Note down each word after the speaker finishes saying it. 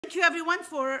thank you everyone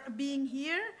for being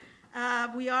here.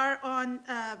 We are on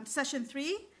session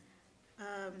 3,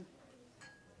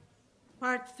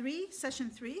 part 3, session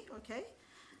 3, okay.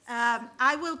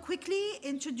 I will quickly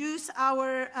introduce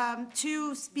our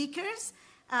 2 speakers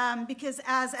because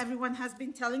as everyone has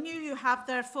been telling you, you have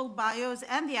their full bios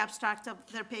and the abstract of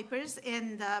their papers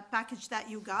in the package that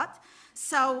you got.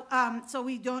 So, so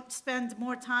we don't spend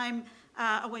more time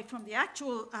away from the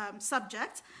actual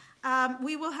subject.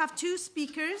 We will have 2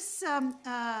 speakers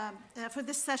for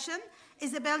this session.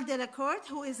 Isabelle Delacourt,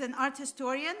 who is an art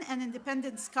historian and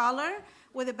independent scholar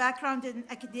with a background in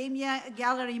academia,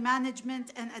 gallery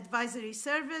management, and advisory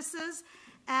services.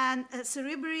 And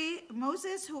Cerebri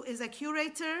Moses, who is a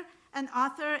curator, an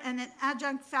author, and an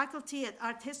adjunct faculty at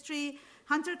Art History,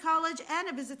 Hunter College, and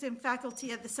a visiting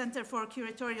faculty at the Center for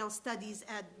Curatorial Studies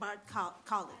at Bard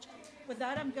College. With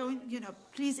that, I'm going,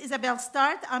 please, Isabelle,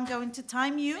 start. I'm going to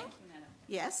time you. Thank you, Nana.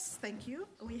 Yes, thank you.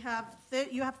 We have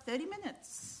you have 30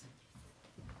 minutes.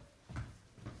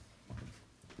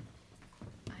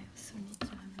 I also need to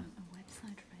have a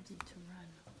website ready to run.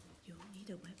 You need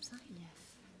a website?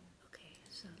 Yes. Okay,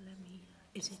 so let me.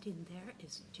 Is it in there?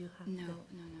 Do you have? No.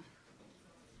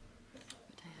 The,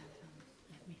 But I have.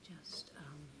 let me just.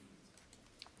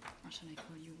 Or shall I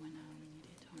call you when I need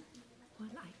it? Or?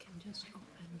 Well, I can just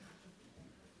open.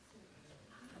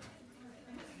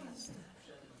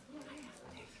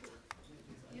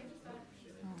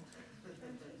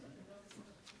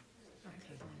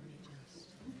 Okay, let me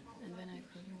just. And then I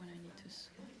call you when I need to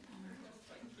swap. Or...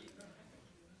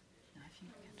 No, I think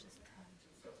we can just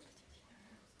put it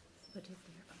here. Put it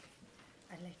there. Okay.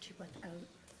 I'll let you. But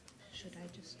should I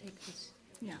just take this?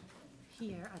 Yeah.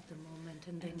 Here at the moment,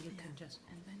 and then you can just.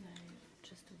 And then I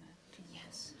just do that.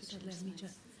 Yes. So let me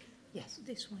just. Yes,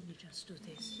 this one you just do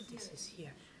this. This is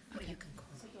here. Okay. You can call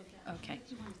me. Okay.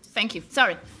 Thank you.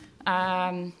 Sorry.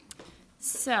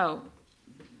 So,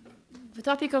 the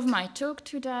topic of my talk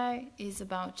today is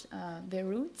about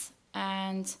Beirut.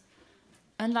 And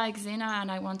unlike Zena, and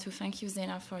I want to thank you,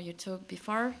 Zena, for your talk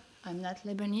before, I'm not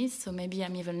Lebanese, so maybe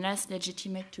I'm even less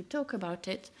legitimate to talk about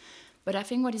it. But I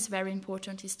think what is very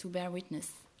important is to bear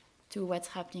witness to what's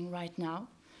happening right now.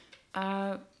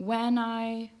 When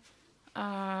I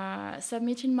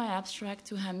submitted my abstract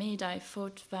to Hamid, I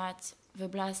thought that the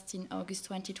blast in August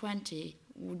 2020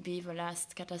 would be the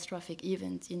last catastrophic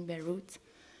event in Beirut.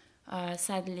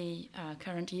 Sadly,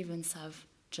 current events have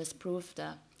just proved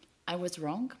that I was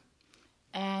wrong.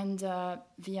 And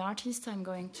the artist I'm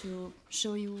going to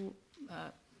show you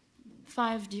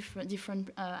 5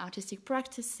 different artistic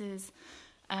practices,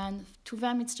 and to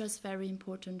them it's just very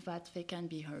important that they can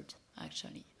be heard,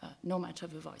 actually, no matter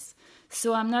the voice.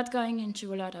 So I'm not going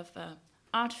into a lot of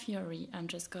art theory, I'm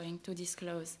just going to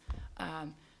disclose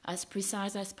as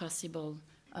precise as possible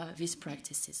these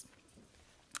practices.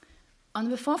 On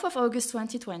the 4th of August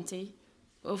 2020,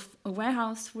 a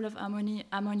warehouse full of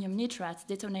ammonium nitrate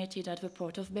detonated at the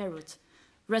port of Beirut,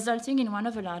 resulting in one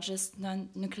of the largest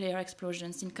non-nuclear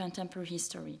explosions in contemporary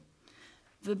history.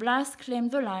 The blast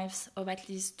claimed the lives of at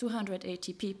least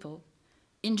 280 people,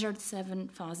 injured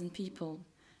 7,000 people,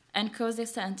 and caused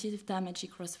extensive damage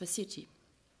across the city.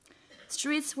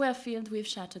 Streets were filled with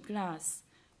shattered glass,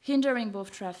 hindering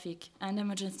both traffic and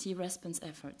emergency response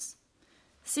efforts.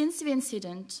 Since the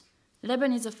incident,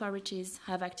 Lebanese authorities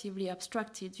have actively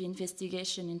obstructed the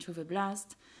investigation into the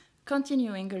blast,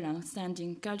 continuing a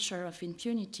long-standing culture of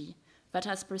impunity that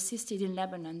has persisted in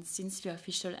Lebanon since the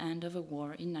official end of the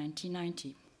war in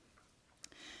 1990.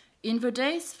 In the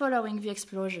days following the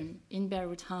explosion in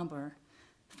Beirut harbor,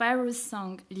 Fairouz's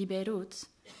song Li Beirut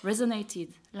resonated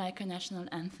like a national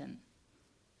anthem.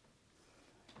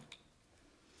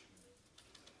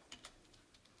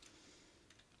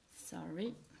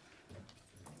 Sorry.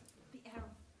 The arrow.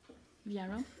 The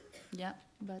arrow? Yeah,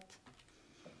 but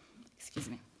excuse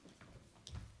me.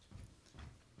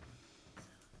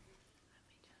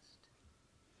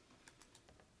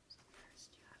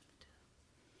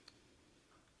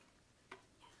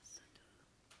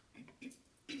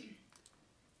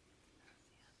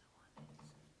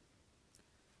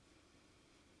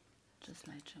 Just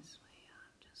my job.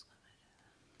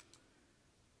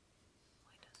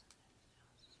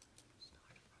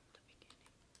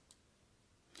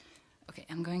 Okay,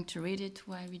 I'm going to read it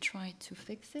while we try to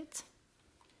fix it.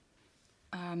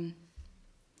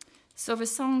 So the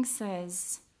song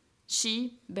says,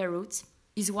 "She, Beirut,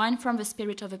 is wine from the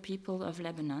spirit of the people of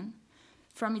Lebanon,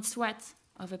 from its sweat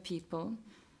of a people.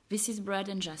 This is bread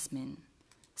and jasmine.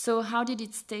 So how did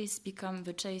its taste become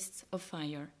the taste of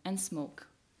fire and smoke?"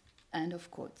 End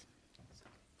of quote.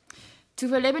 To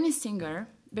the Lebanese singer,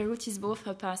 Beirut is both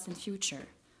her past and future,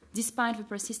 despite the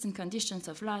persistent conditions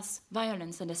of loss,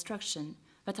 violence, and destruction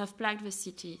that have plagued the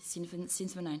city since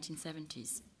the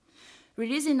 1970s.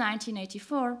 Released in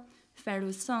 1984,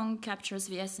 Ferru's song captures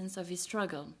the essence of this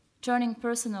struggle, turning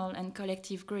personal and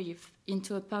collective grief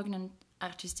into a poignant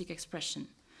artistic expression.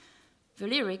 The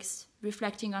lyrics,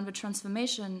 reflecting on the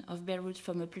transformation of Beirut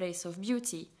from a place of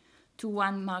beauty to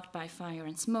one marked by fire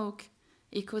and smoke,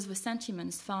 echoes the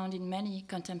sentiments found in many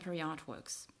contemporary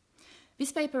artworks.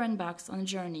 This paper embarks on a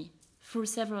journey through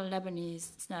several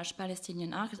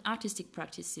Lebanese/Palestinian artistic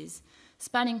practices,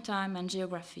 spanning time and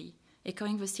geography,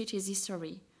 echoing the city's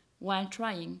history, while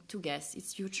trying to guess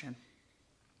its future.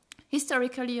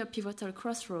 Historically a pivotal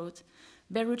crossroad,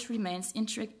 Beirut remains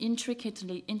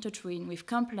intricately intertwined with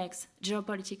complex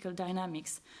geopolitical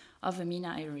dynamics of the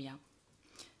MENA area.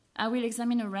 I will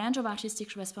examine a range of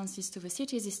artistic responses to the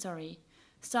city's history,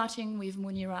 starting with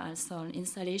Munira Al-Sol's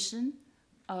installation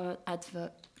at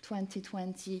the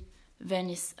 2020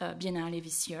 Venice Biennale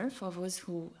this year, for those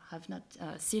who have not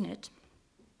seen it.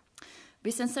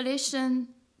 This installation,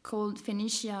 called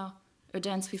Phoenicia, A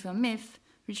Dance with a Myth,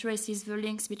 retraces the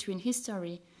links between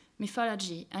history,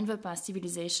 mythology, and the past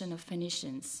civilization of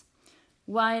Phoenicians.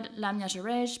 While Lamia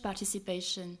Jarej's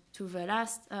participation to the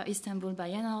last Istanbul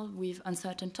Biennale with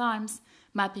Uncertain Times,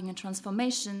 Mapping and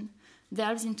Transformation,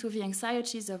 delves into the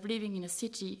anxieties of living in a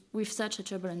city with such a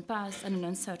turbulent past and an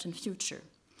uncertain future.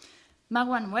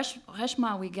 Marwan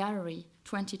Reshmawi Gallery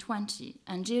 2020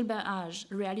 and Gilbert Hage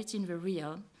Reality in the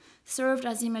Real served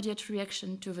as immediate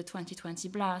reaction to the 2020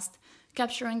 blast,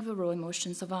 capturing the raw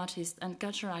emotions of artists and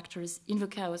cultural actors in the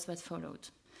chaos that followed.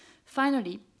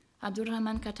 Finally,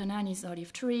 Abdulrahman Katanani's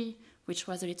Olive Tree, which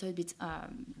was a little bit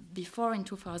before in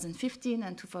 2015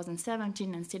 and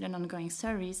 2017 and still an ongoing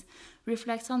series,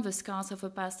 reflects on the scars of the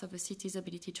past of the city's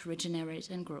ability to regenerate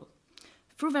and grow.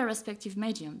 Through their respective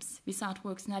mediums, these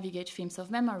artworks navigate themes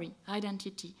of memory,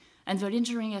 identity, and the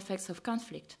lingering effects of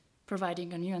conflict,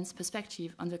 providing a nuanced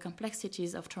perspective on the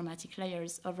complexities of traumatic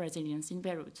layers of resilience in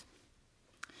Beirut.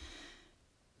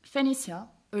 Phoenicia,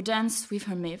 A Dance with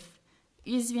Her Myth,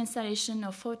 is the installation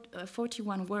of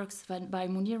 41 works by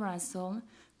Munira Al-Sol,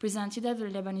 presented at the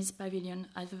Lebanese pavilion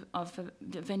of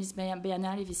the Venice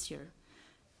Biennale this year.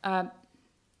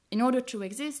 In order to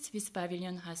exist, this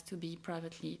pavilion has to be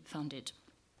privately funded.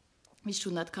 This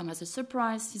should not come as a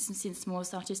surprise, since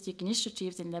most artistic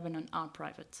initiatives in Lebanon are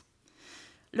private.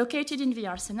 Located in the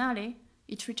Arsenale,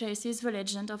 it retraces the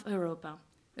legend of Europa,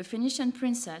 a Phoenician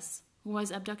princess who was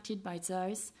abducted by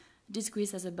Zeus,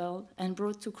 disguised as a bull, and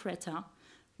brought to Creta,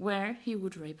 where he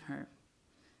would rape her.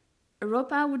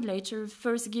 Europa would later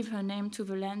first give her name to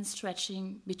the land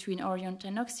stretching between Orient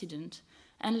and Occident,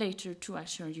 and later to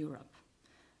actual Europe.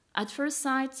 At first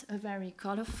sight, a very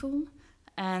colorful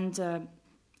and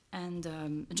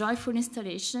joyful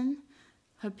installation,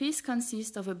 her piece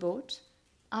consists of a boat,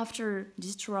 after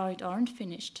destroyed or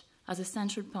unfinished, as a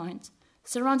central point,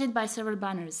 surrounded by several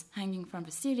banners hanging from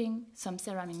the ceiling, some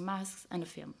ceramic masks, and a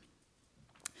film.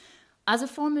 As a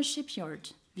former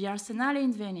shipyard, the Arsenale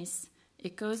in Venice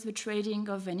echoes the trading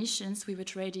of Venetians with the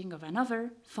trading of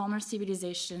another former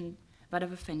civilization, that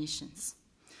of the Phoenicians.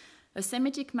 A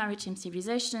Semitic maritime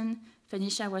civilization,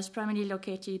 Phoenicia was primarily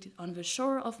located on the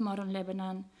shore of modern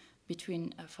Lebanon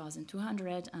between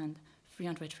 1200 and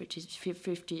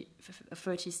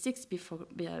 336 before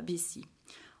BC,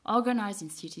 organized in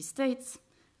city-states,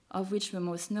 of which the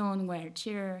most known were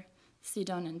Tyre,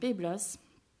 Sidon, and Byblos.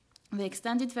 They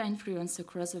extended their influence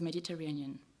across the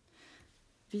Mediterranean.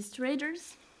 These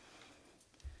traders,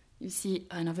 you see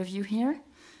another view here.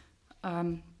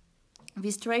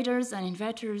 These traders and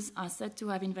inventors are said to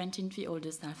have invented the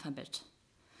oldest alphabet.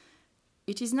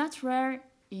 It is not rare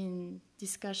in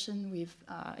discussion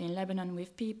in Lebanon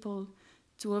with people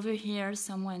to overhear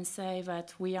someone say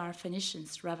that we are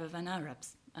Phoenicians rather than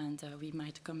Arabs, and we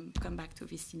might come back to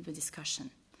this in the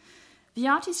discussion. The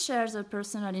artist shares a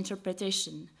personal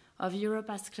interpretation of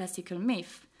Europa's classical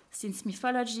myth, since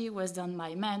mythology was done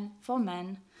by men for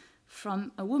men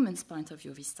from a woman's point of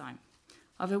view this time.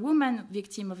 Of a woman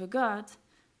victim of a god,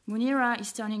 Munira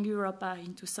is turning Europa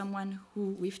into someone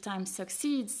who with time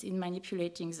succeeds in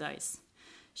manipulating Zeus.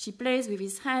 She plays with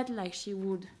his head like she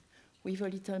would with a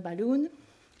little balloon,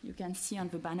 you can see on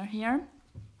the banner here.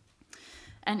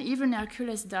 And even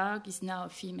Hercules' dog is now a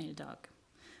female dog.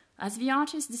 As the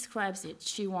artist describes it,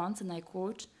 she wants, and I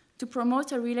quote, to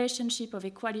promote a relationship of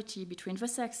equality between the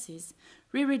sexes,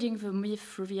 rereading the myth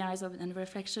through the eyes and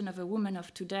reflection of a woman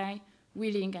of today,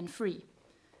 willing and free.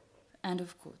 End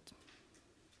of quote.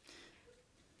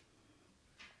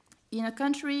 In a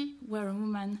country where a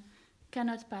woman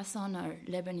cannot pass on her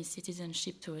Lebanese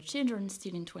citizenship to her children,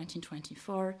 still in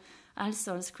 2024,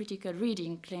 Alsol's critical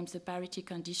reading claims a parity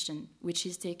condition, which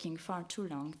is taking far too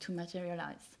long to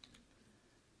materialize.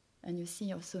 And you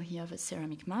see also here the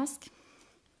ceramic mask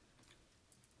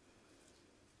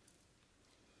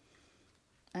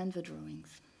and the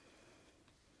drawings.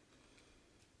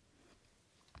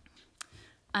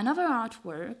 Another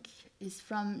artwork is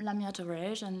from Lamia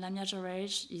Jarej, and Lamia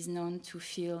Jarej is known to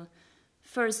feel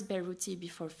first Beiruti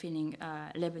before feeling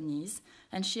Lebanese,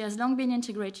 and she has long been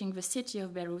integrating the city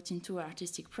of Beirut into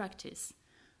artistic practice.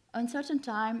 On certain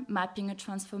time, Mapping a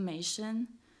Transformation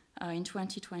in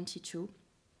 2022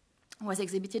 was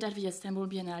exhibited at the Istanbul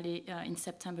Biennale in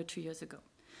September 2 years ago.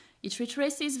 It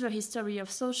retraces the history of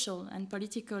social and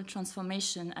political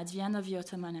transformation at the end of the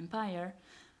Ottoman Empire,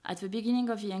 at the beginning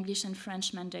of the English and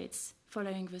French mandates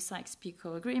following the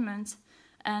Sykes-Picot Agreement,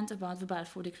 and about the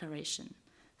Balfour Declaration,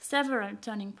 several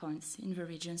turning points in the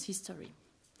region's history.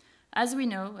 As we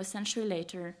know, a century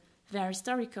later, their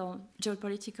historical,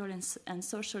 geopolitical, and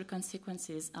social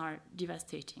consequences are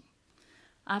devastating.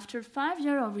 After 5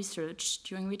 years of research,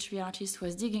 during which the artist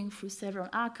was digging through several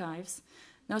archives,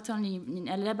 not only in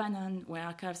Lebanon, where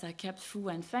archives are kept through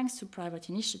and thanks to private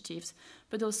initiatives,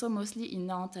 but also mostly in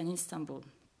Nantes and Istanbul.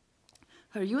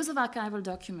 Her use of archival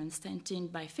documents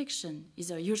tainted by fiction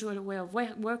is a usual way of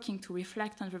working to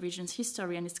reflect on the region's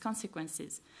history and its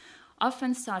consequences,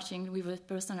 often starting with a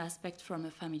personal aspect from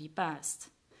a family past.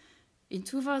 In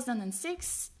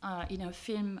 2006, in her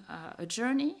film A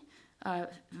Journey,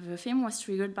 the film was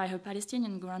triggered by her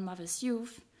Palestinian grandmother's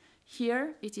youth.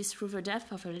 Here, it is through the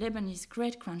death of her Lebanese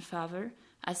great-grandfather,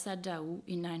 Assad Daou,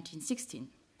 in 1916.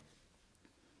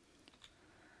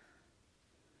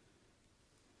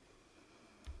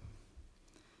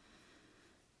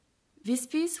 This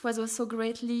piece was also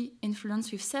greatly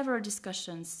influenced with several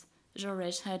discussions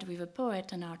Jarej had with a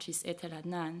poet and artist Etel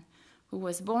Adnan, who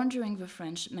was born during the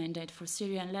French mandate for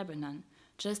Syria and Lebanon,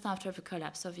 just after the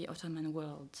collapse of the Ottoman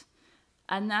world.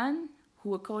 Adnan,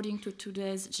 who according to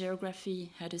today's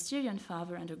geography had a Syrian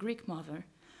father and a Greek mother,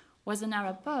 was an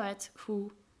Arab poet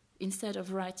who, instead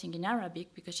of writing in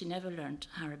Arabic, because she never learned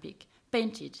Arabic,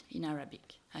 painted in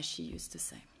Arabic, as she used to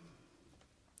say.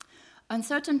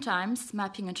 Uncertain Times,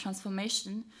 Mapping a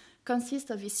Transformation, consists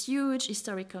of this huge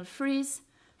historical frieze,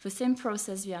 the same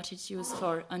process the artist used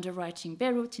for underwriting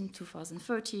Beirut in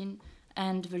 2013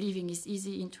 and The Living is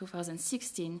Easy in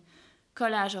 2016,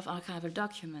 collage of archival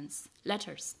documents,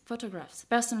 letters, photographs,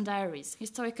 personal diaries,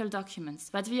 historical documents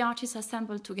that the artist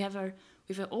assembled together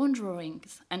with her own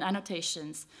drawings and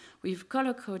annotations, with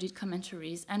color-coded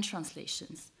commentaries and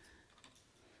translations.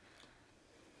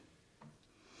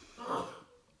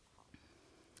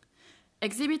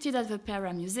 Exhibited at the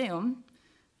Pera Museum,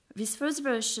 this first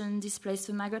version displays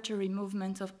the migratory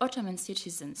movement of Ottoman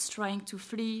citizens trying to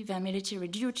flee their military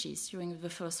duties during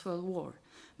the First World War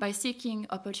by seeking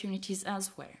opportunities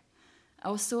elsewhere,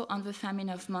 also on the famine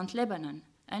of Mount Lebanon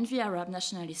and the Arab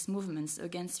nationalist movements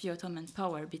against the Ottoman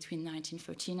power between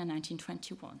 1913 and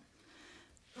 1921.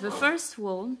 The first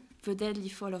wall, The Deadly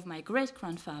Fall of My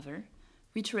Great-Grandfather,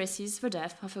 retraces the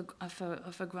death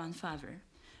of a grandfather,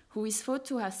 who is thought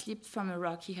to have slipped from a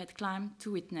rock he had climbed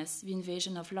to witness the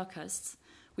invasion of locusts,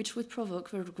 which would provoke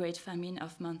the Great Famine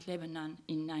of Mount Lebanon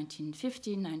in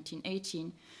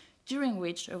 1915-1918, during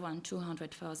which around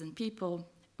 200,000 people,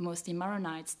 mostly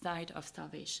Maronites, died of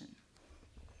starvation.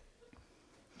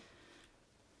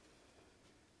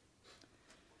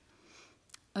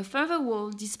 A further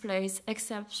wall displays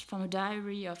excerpts from a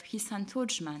diary of Hissan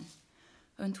Tojman,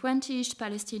 a 20-ish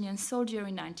Palestinian soldier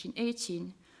in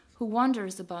 1918, who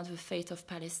wonders about the fate of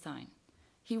Palestine.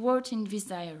 He wrote in this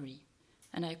diary,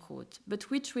 and I quote,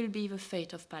 "But which will be the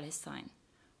fate of Palestine?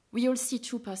 We all see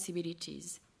two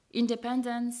possibilities,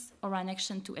 independence or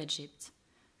annexion to Egypt.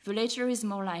 The latter is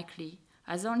more likely,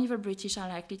 as only the British are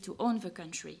likely to own the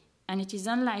country, and it is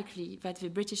unlikely that the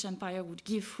British Empire would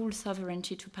give full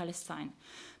sovereignty to Palestine,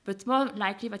 but more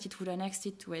likely that it would annex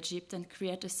it to Egypt and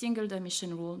create a single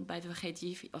dominion ruled by the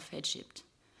Khedive of Egypt."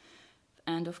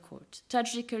 End of quote.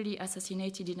 Tragically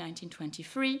assassinated in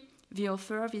 1923, the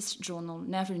author of this journal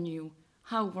never knew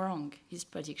how wrong his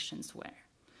predictions were.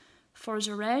 For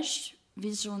Jarej,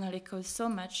 this journal echoes so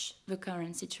much the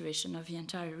current situation of the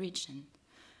entire region.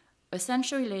 A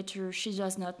century later, she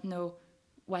does not know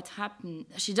what happened.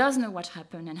 She does know what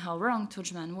happened and how wrong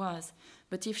Tojman was,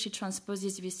 but if she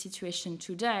transposes this situation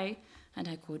today, and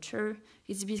I quote her,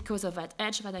 "It's because of that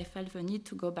edge that I felt the need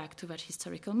to go back to that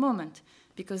historical moment,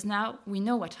 because now we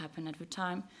know what happened at the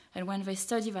time, and when they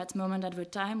study that moment at the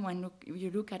time, when you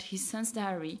look at his son's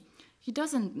diary, he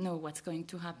doesn't know what's going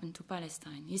to happen to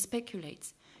Palestine. He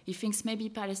speculates. He thinks maybe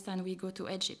Palestine will go to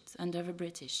Egypt under the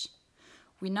British.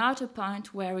 We're now at a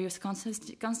point where we're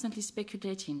constantly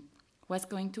speculating what's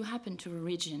going to happen to a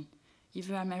region if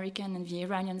the Americans and the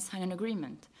Iranians sign an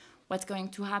agreement, what's going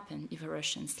to happen if the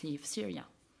Russians leave Syria,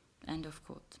 end of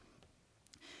quote.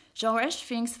 Georges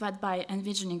thinks that by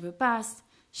envisioning the past,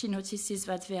 she notices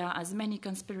that there are as many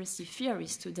conspiracy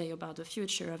theories today about the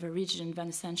future of a region than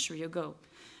a century ago.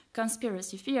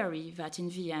 Conspiracy theory that, in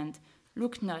the end,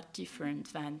 look not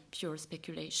different than pure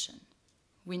speculation.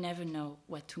 We never know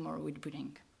what tomorrow will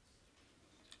bring.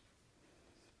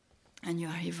 And you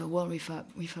are here the wall with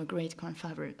her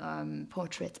great-grandfather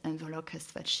portrait and the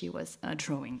locust that she was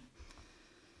drawing.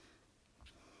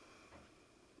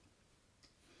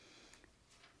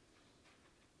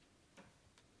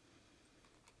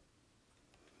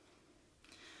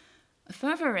 A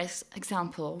further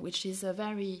example, which is a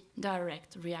very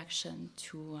direct reaction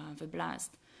to the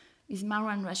blast, is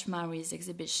Marwan Reshmawi's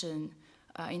exhibition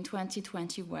in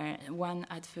 2021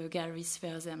 at the Galerie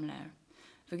Sfer Zemler.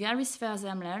 The Galerie Sfer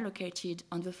Zemler, located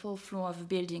on the 4th floor of a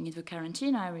building in the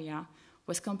quarantine area,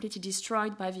 was completely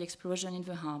destroyed by the explosion in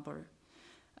the harbor.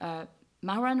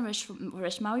 Marwan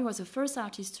Reshmawi was the first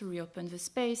artist to reopen the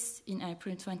space in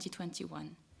April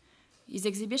 2021. His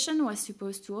exhibition was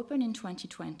supposed to open in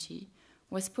 2020,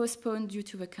 was postponed due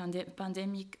to the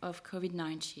pandemic of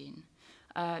COVID-19.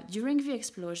 During the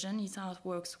explosion, his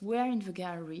artworks were in the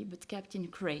gallery but kept in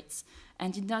crates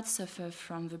and did not suffer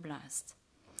from the blast.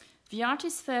 The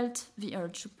artist felt the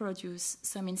urge to produce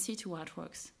some in-situ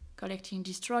artworks, collecting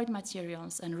destroyed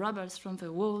materials and rubble from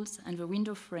the walls and the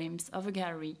window frames of the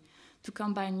gallery to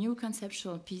combine new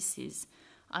conceptual pieces,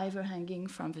 either hanging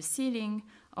from the ceiling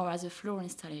or as a floor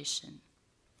installation.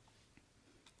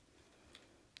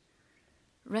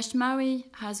 Reshmawi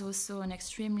has also an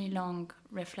extremely long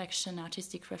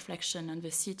artistic reflection on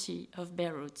the city of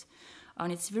Beirut,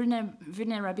 on its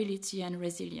vulnerability and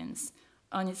resilience,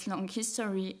 on its long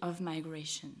history of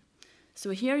migration. So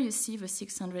here you see the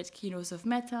 600 kilos of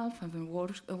metal from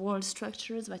the wall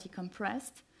structures that he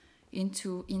compressed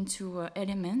into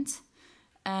elements,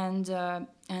 and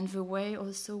the way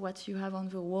also what you have on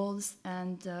the walls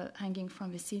and hanging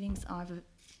from the ceilings are the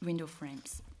window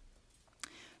frames.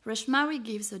 Reshmawi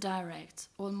gives a direct,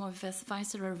 almost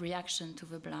visceral reaction to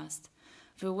the blast,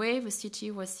 the way the city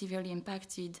was severely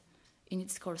impacted in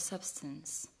its core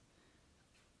substance.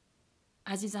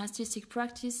 As his artistic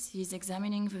practice, he is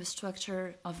examining the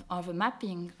structure of a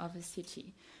mapping of a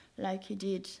city, like he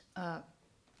did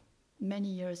many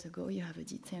years ago. You have a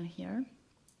detail here.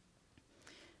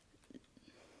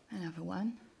 Another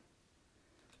one.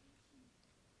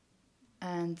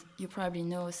 And you probably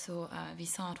know also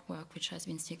this artwork, which has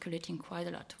been circulating quite a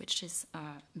lot, which is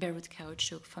Beirut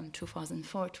Caoutchouc from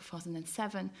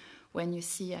 2004-2007, when you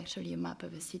see actually a map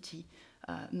of a city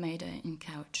made in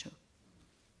caoutchouc,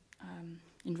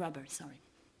 in rubber, sorry.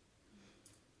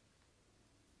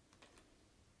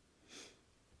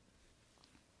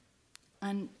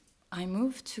 And I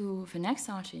move to the next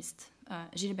artist,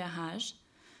 Gilbert Hage.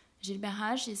 Gilbert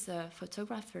Hage is a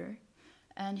photographer,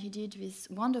 and he did this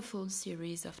wonderful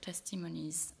series of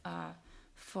testimonies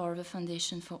for the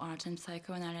Foundation for Art and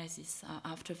Psychoanalysis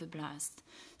after the blast.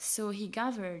 So he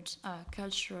gathered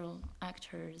cultural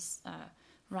actors,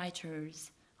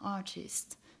 writers,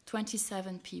 artists,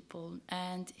 27 people,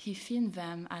 and he filmed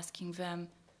them, asking them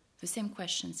the same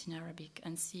questions in Arabic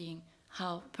and seeing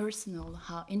how personal,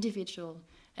 how individual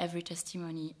every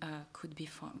testimony could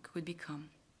become.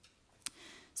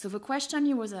 So the question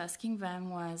he was asking them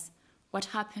was, what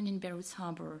happened in Beirut's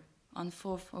harbor on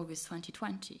 4th August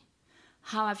 2020?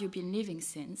 How have you been living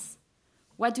since?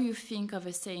 What do you think of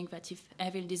the saying that if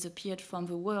evil disappeared from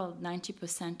the world,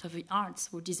 90% of the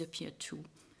arts would disappear too?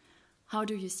 How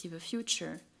do you see the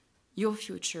future, your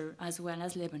future, as well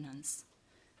as Lebanon's?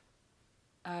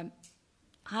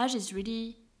 Hage is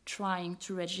really trying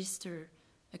to register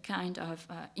a kind of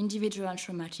individual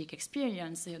traumatic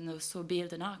experience and also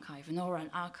build an archive, an oral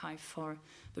archive for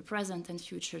the present and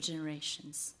future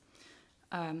generations.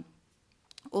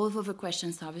 Although the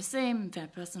questions are the same, their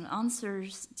personal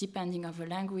answers, depending on the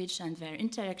language and their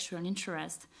intellectual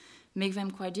interest, make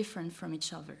them quite different from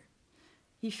each other.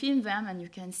 He filmed them, and you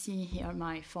can see here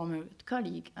my former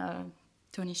colleague,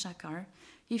 Tony Shakar.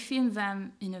 He filmed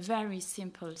them in a very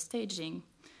simple staging,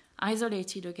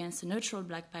 isolated against a neutral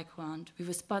black background with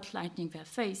a spotlight in their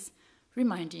face,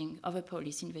 reminding of a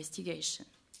police investigation.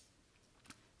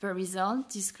 The result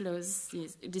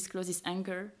discloses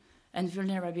anger and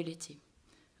vulnerability.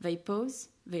 They pause,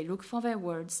 they look for their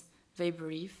words, they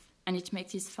breathe, and it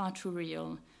makes it far too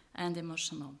real and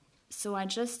emotional. So I will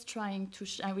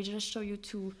just show you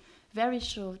two very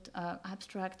short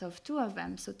abstracts of two of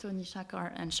them, so Tony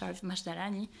Shakar and Sharif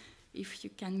Mashdalani, if you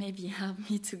can maybe help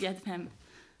me to get them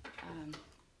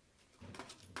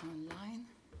online.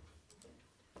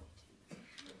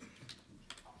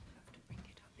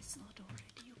 It's not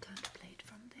already, you can't play it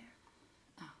from there.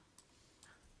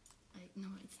 No,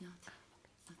 it's not.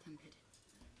 It's not embedded.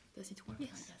 Does it work?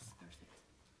 Yes. Yes, perfect.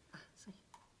 So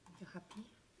you're happy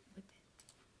with it?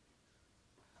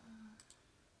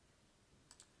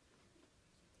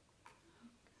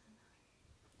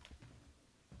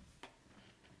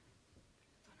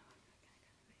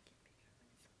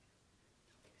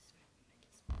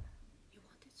 You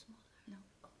want it smaller? No.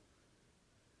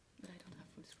 But I don't have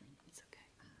full screen. It's okay.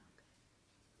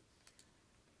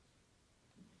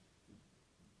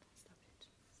 Stop it.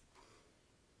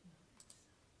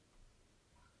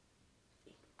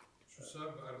 شو صار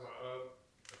ب 4 آب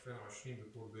 2020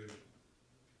 بطول بيروت؟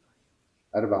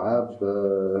 4 آب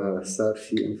صار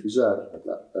في انفجار.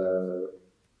 هلا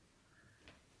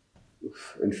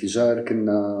انفجار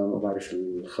كنا ما بعرف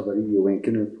الخبريه وين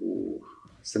كنت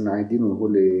وصرنا عايدين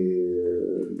هول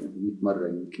 100 مره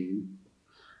يمكن.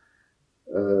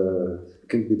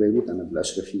 كنت ببيروت انا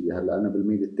بالاشرفيه. هلا انا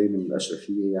بالميل الثاني من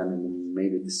الاشرفيه، يعني من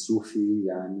ميلة الصوفي،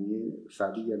 يعني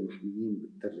فعليا محميين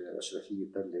بالتله.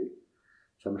 الاشرفيه تله،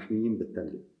 فمحميين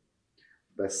بالتله.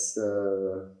 بس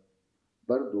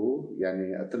برضو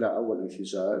يعني طلع اول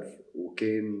انفجار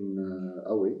وكان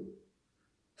قوي،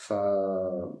 ف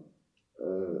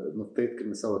نطيت.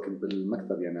 كنا سوا، كنت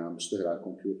بالمكتب يعني عم بشتغل على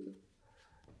الكمبيوتر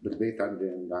بالبيت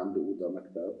عندي اوضه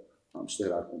مكتب عم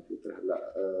بشتغل على الكمبيوتر.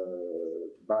 هلا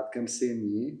بعد كم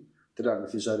ثانيه طلع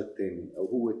الانفجار الثاني او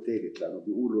هو الثالث، لانه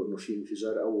بيقولوا انه في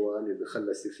انفجار اول اللي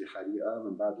خلى يصير في حريقه.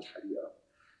 من بعد الحريقه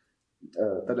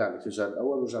طلع الانفجار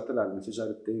الاول ورجع طلع الانفجار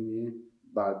الثاني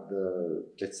بعد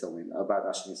 3 ثواني، بعد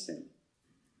 20 ثانيه.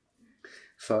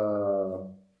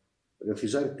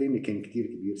 فالانفجار الثاني كان كثير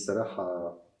كبير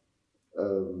صراحه.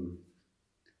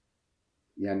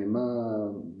 يعني ما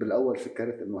بالاول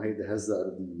فكرت انه هيدا هزه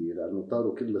ارضيه، لانه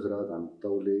طاروا كل الاغراض عن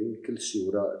الطاوله، كل شيء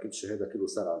وراء، كل شيء هذا كله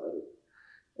صار على الارض.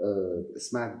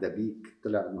 سمعت دبيك،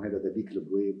 طلع انه هذا دبيك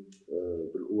البواب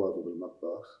بالاوض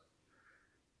وبالمطبخ.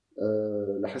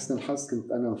 لحسن الحظ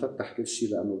كنت انا مفتح كل شيء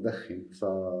لانه بدخن، ف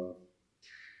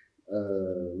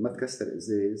ما تكسر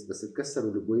ازاز، بس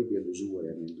تكسروا البواب يلي جوا،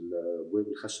 يعني البواب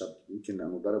الخشب، يمكن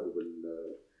لانه ضربوا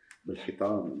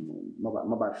بالحيطان، انه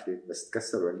ما بعرف ليه، بس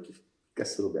تكسروا. يعني كيف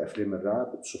تكسروا بافلام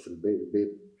الرعب، بتشوف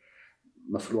الباب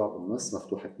مفلوع بالنص،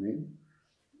 مفتوح اثنين.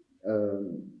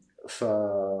 ف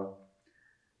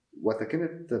وقت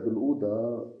كنت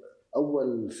بالاوضه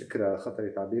اول فكره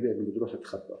خطرت على بالي انه بدي اروح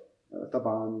اتخبى.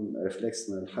 طبعا ريفلكس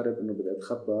من الحرب انه بدي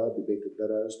اتخبى ببيت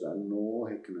الدرج، لانه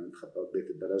هيك كنا نتخبى ببيت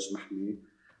الدرج، محمي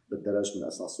بالدرج من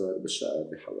الاسانسير بالشقه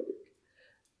اللي حواليك.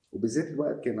 وبذات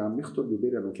الوقت كان عم يخطر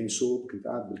ببالي انه كان شوب، كنت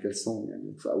قاعد بالكلسون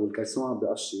يعني، او الكلسون عم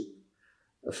بقشط.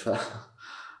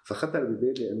 فخطر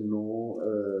ببالي انه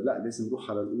لا، لازم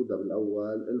اروح على الاوضه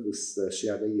بالاول، البس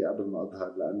شيء علي قبل ما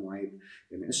اظهر، لانه هيك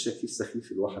يعني اشياء كيف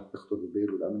سخيفه الواحد بتخطر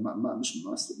بباله، لانه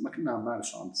ما كنا عم نعرف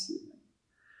شو عم بيصير يعني.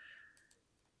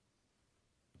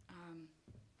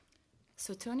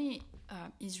 So Tony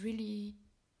is really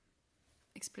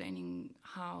explaining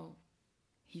how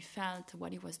he felt,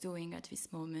 what he was doing at this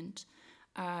moment.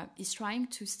 He's trying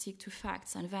to stick to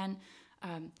facts, and then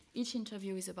each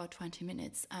interview is about 20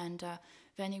 minutes, and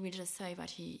then he will just say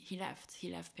that he left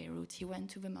Beirut, he went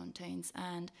to the mountains,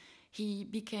 and he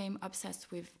became obsessed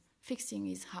with fixing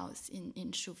his house in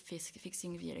Shub,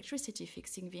 fixing the electricity,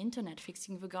 fixing the internet,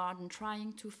 fixing the garden,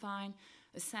 trying to find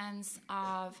a sense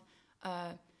of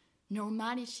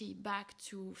normality, back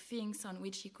to things on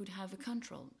which he could have a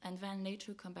control, and then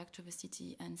later come back to the city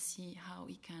and see how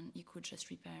he could just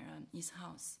repair his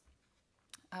house.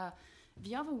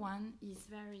 The other one is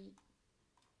very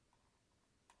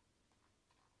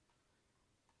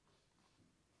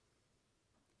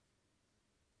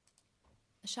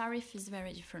Sharif is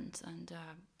very different,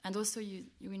 and also you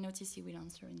will notice he will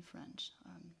answer in French.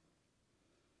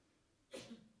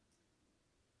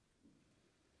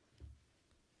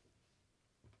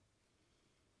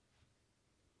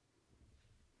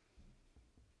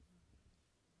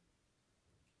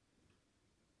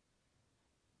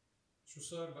 شو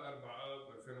صار ب 4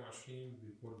 آب 2020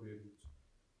 ببور بيروت؟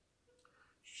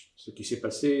 Ce qui s'est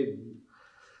passé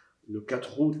le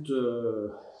 4 août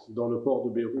dans le port de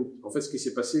Beyrouth. En fait, ce qui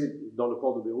s'est passé dans le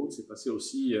port de Beyrouth s'est passé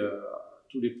aussi à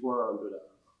tous les points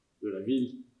de la ville.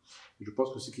 Et je pense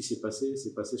que ce qui s'est passé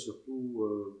surtout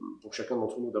pour chacun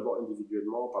d'entre nous, d'abord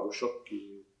individuellement, par le choc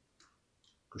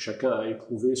que chacun a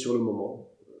éprouvé sur le moment.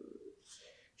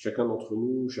 Chacun d'entre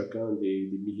nous, chacun des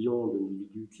millions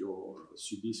d'individus qui ont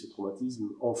subi ce traumatisme,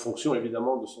 en fonction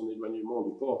évidemment de son éloignement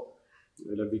du port.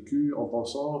 Elle a vécu en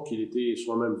pensant qu'il était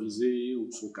soi-même visé,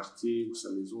 ou son quartier, ou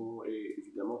sa maison, et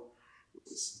évidemment,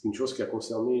 c'est une chose qui a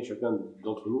concerné chacun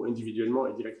d'entre nous individuellement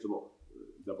et directement,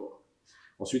 d'abord.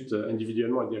 Ensuite,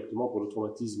 individuellement et directement pour le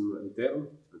traumatisme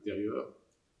intérieur,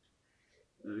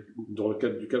 dans le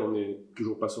cadre duquel on n'est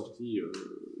toujours pas sorti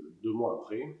 2 mois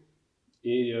après.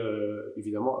 Et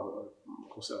évidemment,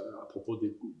 à propos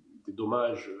des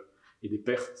dommages et des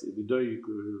pertes et des deuils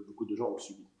que beaucoup de gens ont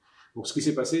subis. Donc ce qui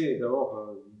s'est passé est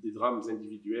d'abord des drames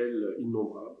individuels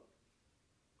innombrables.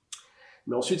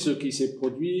 Mais ensuite, ce qui s'est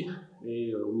produit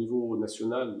est au niveau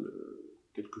national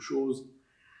quelque chose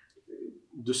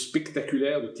de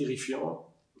spectaculaire, de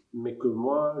terrifiant, mais que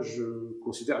moi je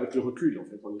considère avec le recul, en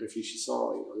fait, en y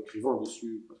réfléchissant et en écrivant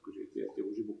dessus, parce que j'ai été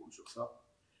interrogé beaucoup sur ça.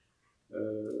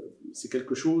 C'est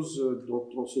quelque chose dont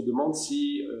on se demande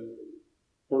si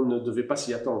on ne devait pas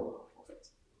s'y attendre, en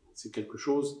fait. C'est quelque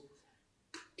chose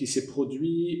qui s'est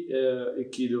produit et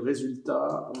qui est le résultat,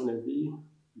 à mon avis,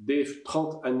 des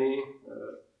 30 années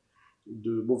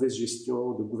de mauvaise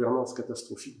gestion, de gouvernance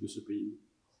catastrophique de ce pays.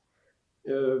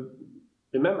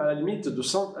 Et même à la limite de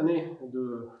 100 années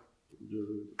de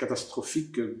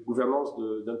catastrophique gouvernance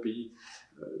d'un pays.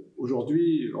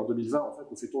 Aujourd'hui, en 2020, en fait,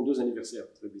 nous fêtons 2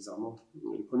 anniversaires, très bizarrement.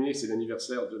 Le premier, c'est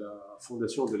l'anniversaire de la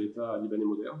fondation de l'État libanais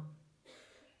moderne.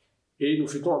 Et nous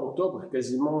fêtons en octobre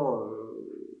quasiment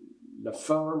la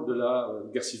fin de la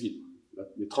guerre civile,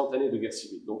 les 30 années de guerre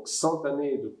civile. Donc 100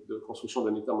 années de construction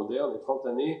d'un État moderne et 30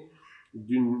 années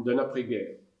d'un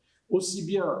après-guerre. Aussi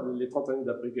bien les 30 années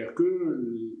d'après-guerre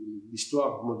que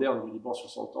l'histoire moderne du Liban sur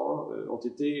 100 ans ont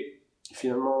été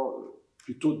finalement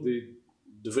plutôt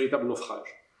de véritables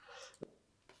naufrages.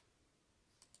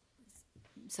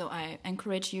 So I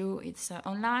encourage you, it's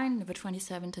online, the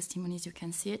 27 testimonies, you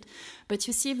can see it, but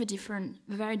you see the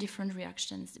very different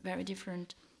reactions, very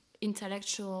different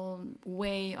intellectual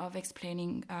way of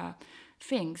explaining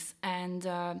things. And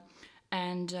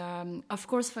of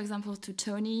course, for example, to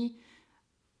Tony,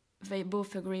 they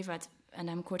both agree that, and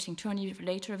I'm quoting Tony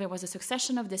later, there was a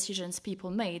succession of decisions people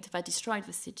made that destroyed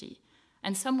the city,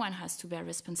 and someone has to bear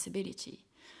responsibility.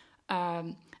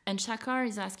 And Shakar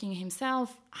is asking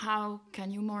himself, how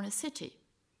can you mourn a city?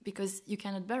 Because you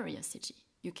cannot bury a city.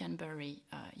 You can bury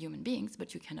human beings,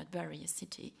 but you cannot bury a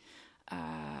city.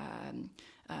 And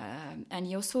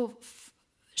he also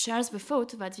shares the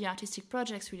thought that the artistic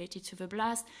projects related to the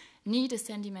blast need a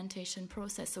sedimentation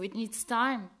process. So it needs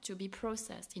time to be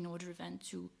processed in order then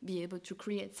to be able to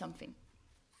create something.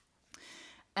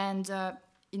 And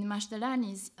in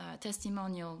Mashdalani's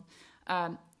testimonial,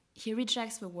 he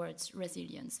rejects the word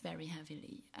resilience very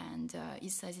heavily. And he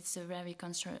says it's a very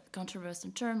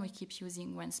controversial term we keep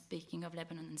using when speaking of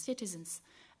Lebanon and citizens,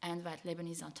 and that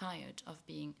Lebanese are tired of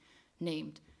being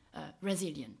named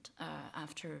resilient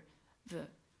after the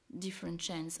different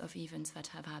chains of events that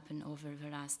have happened over the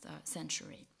last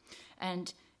century.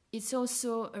 And it's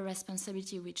also a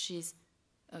responsibility which is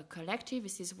collective.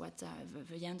 This is what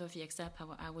the end of the excerpt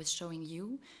I was showing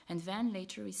you. And then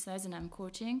later he says, and I'm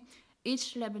quoting,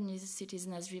 each Lebanese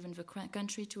citizen has driven the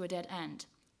country to a dead end.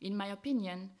 In my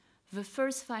opinion, the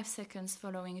first 5 seconds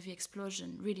following the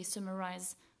explosion really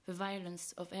summarize the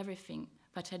violence of everything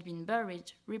that had been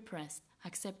buried, repressed,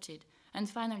 accepted, and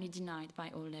finally denied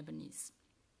by all Lebanese.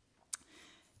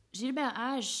 Gilbert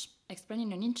Hage explained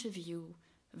in an interview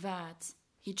that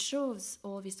he chose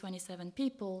all these 27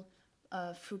 people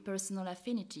through personal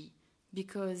affinity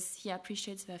because he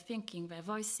appreciates their thinking, their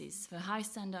voices, the high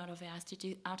standard of their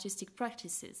artistic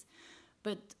practices,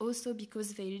 but also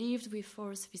because they lived with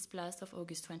force this blast of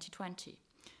August 2020.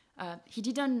 He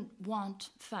didn't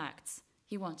want facts,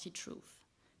 he wanted truth.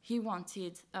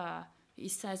 He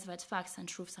says that facts and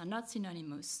truths are not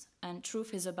synonymous, and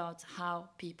truth is about how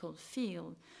people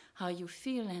feel, how you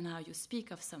feel and how you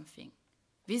speak of something.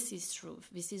 This is truth,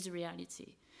 this is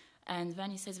reality. And then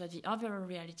he says that the other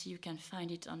reality, you can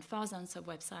find it on thousands of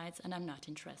websites, and I'm not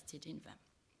interested in them.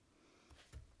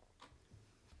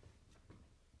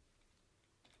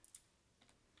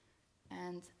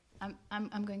 And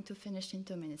I'm going to finish in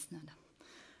 2 minutes,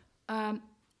 Nada.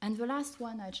 And the last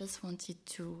one I just wanted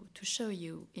to show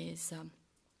you is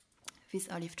this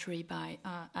olive tree by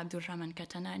Abdulrahman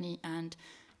Katanani. And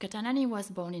Katanani was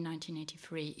born in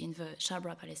 1983 in the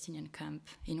Shabra Palestinian camp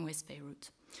in West Beirut.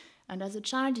 And as a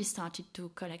child, he started to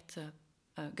collect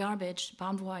garbage,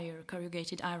 barbed wire,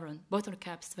 corrugated iron, bottle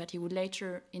caps that he would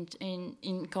later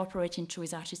incorporate into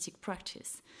his artistic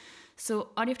practice. So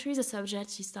olive tree is a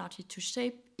subject he started to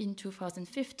shape in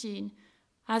 2015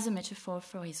 as a metaphor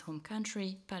for his home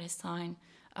country, Palestine,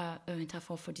 a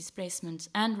metaphor for displacement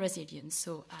and resilience.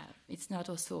 So it's not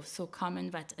also so common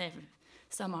that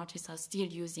some artists are still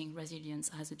using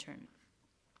resilience as a term.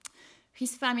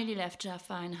 His family left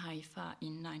Jaffa and Haifa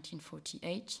in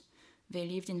 1948. They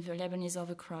lived in the Lebanese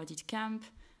overcrowded camp,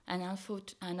 and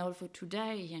although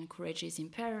today he encourages his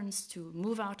parents to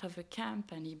move out of the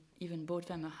camp and he even bought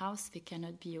them a house, they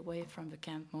cannot be away from the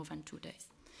camp more than 2 days.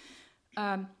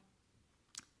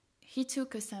 He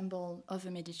took a symbol of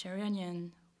the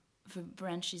Mediterranean. The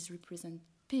branches represent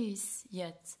peace,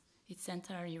 yet it's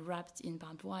entirely wrapped in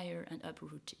barbed wire and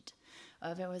uprooted.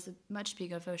 There was a much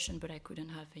bigger version, but I couldn't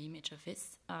have the image of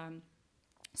this.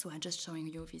 So I'm just showing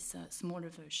you this smaller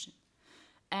version.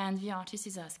 And the artist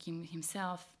is asking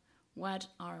himself, what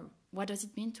does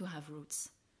it mean to have roots?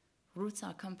 Roots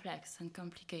are complex and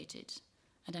complicated.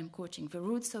 And I'm quoting, "The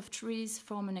roots of trees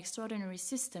form an extraordinary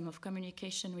system of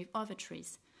communication with other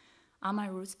trees. Are my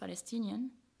roots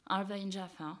Palestinian? Are they in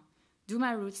Jaffa? Do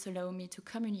my roots allow me to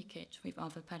communicate with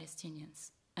other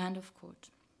Palestinians?" End of quote.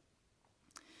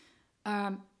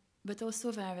 But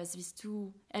also there is these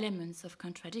two elements of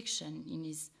contradiction in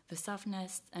the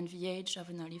softness and the age of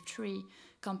an olive tree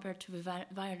compared to the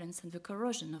violence and the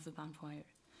corrosion of the barbed wire.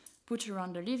 Put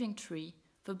around a living tree,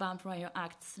 the barbed wire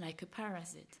acts like a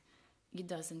parasite. It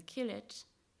doesn't kill it,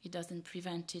 it doesn't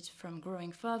prevent it from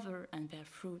growing further and bear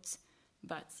fruits,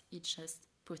 but it just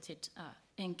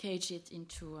encage it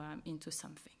into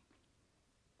something.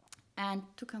 And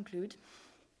to conclude,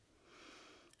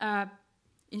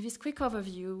 in this quick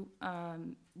overview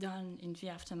done in the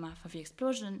aftermath of the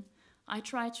explosion, I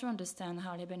tried to understand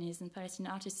how Lebanese and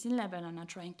Palestinian artists in Lebanon are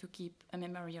trying to keep a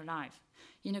memory alive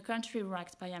in a country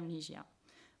racked by amnesia,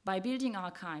 by building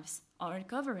archives or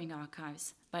uncovering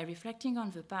archives, by reflecting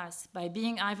on the past, by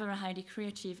being either highly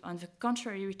creative, on the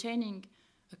contrary retaining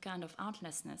a kind of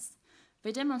artlessness.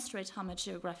 They demonstrate how much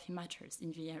geography matters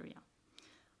in the area.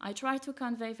 I try to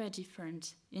convey their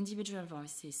different individual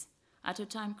voices at a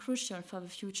time crucial for the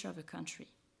future of the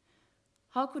country.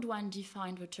 How could one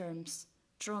define the terms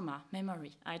trauma,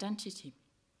 memory, identity?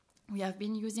 We have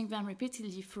been using them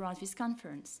repeatedly throughout this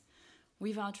conference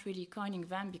without really coining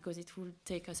them because it would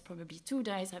take us probably 2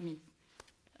 days. I mean,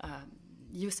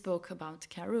 you spoke about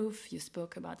Karouf, you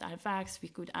spoke about Al-Vax, we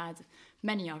could add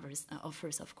many others,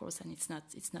 offers, of course, and it's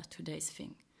not today's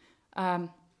thing.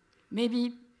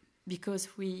 Maybe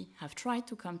because we have tried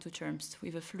to come to terms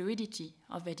with the fluidity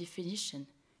of a definition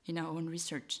in our own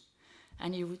research,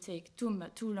 and it would take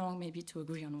too long maybe to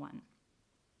agree on one.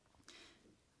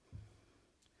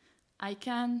 I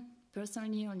can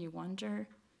personally only wonder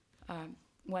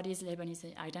what is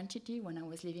Lebanese identity. When I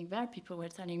was living there, people were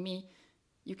telling me,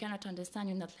 you cannot understand,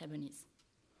 you're not Lebanese.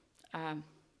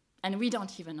 And we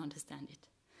don't even understand it.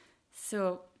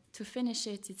 So to finish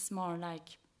it, it's more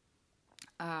like,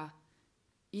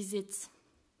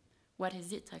 what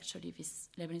is it actually, this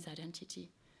Lebanese identity?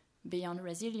 Beyond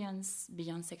resilience,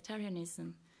 beyond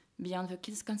sectarianism, beyond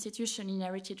the constitution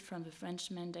inherited from the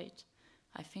French mandate,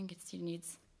 I think it still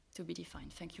needs to be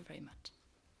defined. Thank you very much.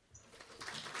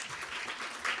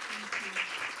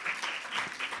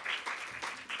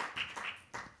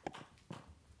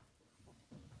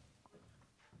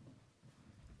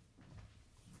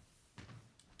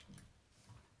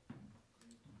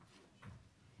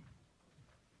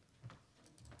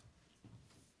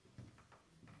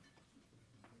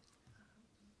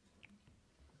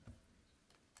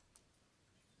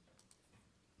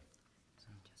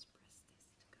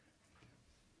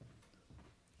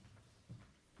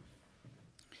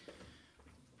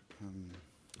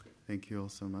 Thank you all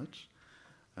so much.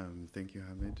 Thank you,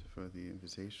 Hamid, for the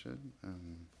invitation.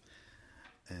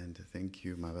 And thank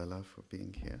you, Mabella, for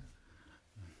being here.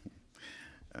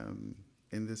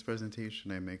 In this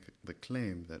presentation, I make the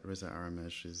claim that Reza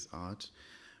Aramesh's art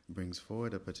brings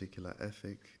forward a particular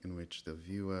ethic in which the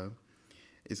viewer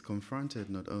is confronted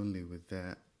not only with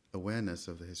their awareness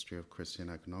of the history of Christian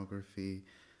iconography,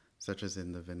 such as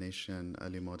in the Venetian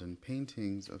early modern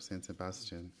paintings of Saint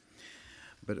Sebastian,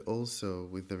 but also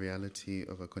with the reality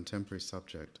of a contemporary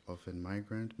subject, often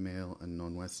migrant, male, and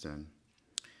non-Western.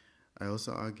 I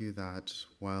also argue that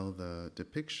while the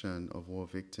depiction of war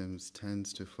victims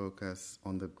tends to focus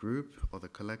on the group or the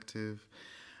collective,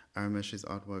 Aramesh's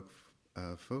artwork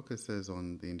focuses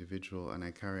on the individual, and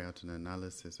I carry out an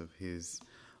analysis of his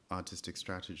artistic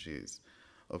strategies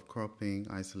of cropping,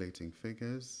 isolating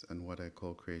figures, and what I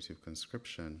call creative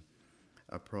conscription,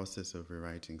 a process of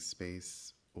rewriting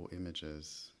space or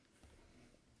images.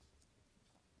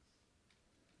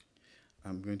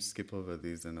 I'm going to skip over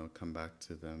these and I'll come back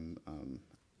to them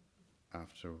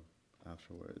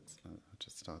afterwards. I'll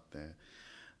just start there.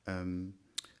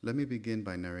 Let me begin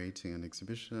by narrating an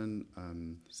exhibition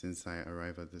since I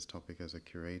arrived at this topic as a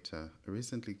curator. I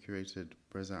recently curated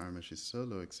Reza Armesh's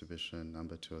solo exhibition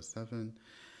number 207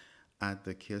 at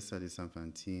the Chiesa di San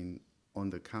Fantin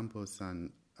on the Campo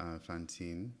San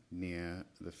Fantin near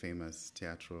the famous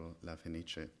Teatro La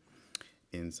Fenice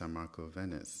in San Marco,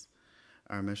 Venice.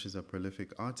 Armesh is a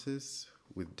prolific artist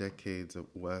with decades of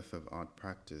worth of art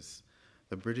practice.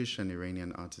 The British and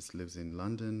Iranian artist lives in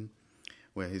London,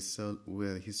 where his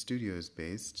studio is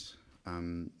based,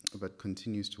 but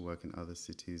continues to work in other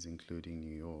cities, including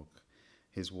New York.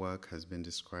 His work has been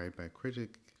described by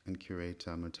critic and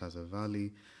curator Murtaza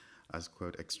Vali as,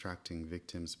 quote, extracting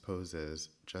victims' poses,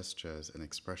 gestures, and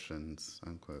expressions,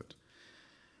 unquote.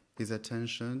 His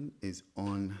attention is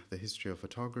on the history of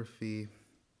photography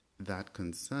that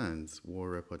concerns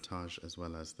war reportage as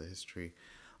well as the history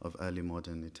of early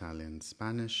modern Italian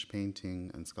Spanish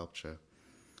painting and sculpture.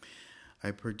 I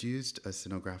produced a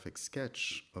scenographic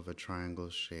sketch of a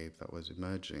triangle shape that was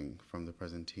emerging from the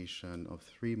presentation of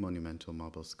 3 monumental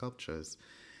marble sculptures.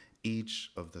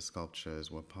 Each of the sculptures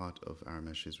were part of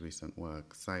Armesh's recent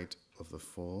work, Site of the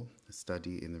Fall, a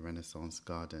study in the Renaissance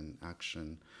garden,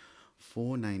 Action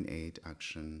 498,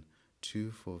 Action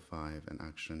 245, and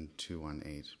Action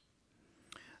 218.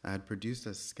 I had produced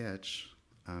a sketch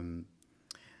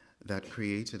that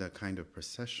created a kind of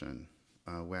procession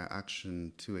where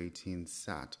Action 218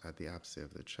 sat at the apse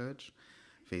of the church,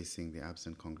 facing the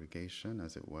absent congregation,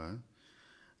 as it were,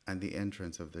 and the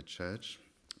entrance of the church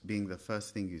being the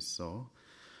first thing you saw,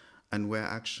 and where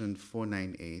Action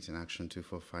 498 and Action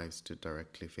 245 stood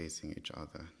directly facing each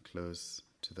other, close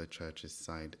to the church's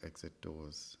side exit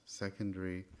doors,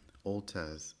 secondary,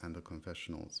 altars, and the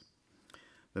confessionals.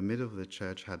 The middle of the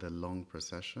church had a long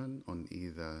procession on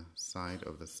either side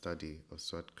of the study of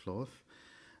sweat cloth,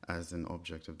 as an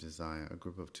object of desire, a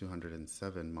group of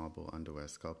 207 marble underwear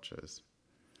sculptures.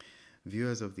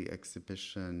 Viewers of the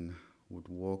exhibition would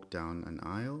walk down an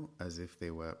aisle as if they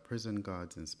were prison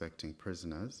guards inspecting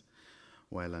prisoners,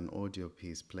 while an audio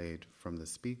piece played from the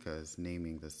speakers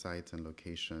naming the sites and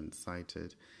locations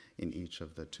cited in each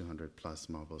of the 200-plus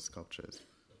marble sculptures.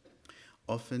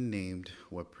 Often named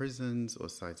were prisons or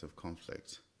sites of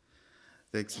conflict.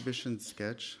 The exhibition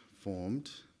sketch formed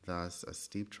thus a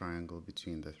steep triangle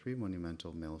between the 3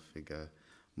 monumental male figure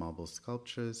marble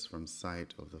sculptures from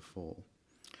Site of the Fall.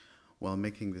 While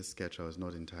making this sketch, I was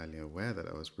not entirely aware that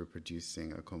I was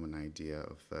reproducing a common idea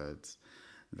of thirds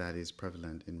that is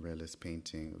prevalent in realist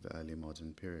painting of the early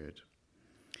modern period.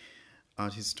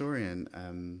 Art historian,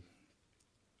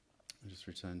 I'll just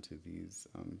return to these.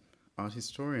 Art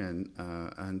historian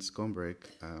Ernst Gombrich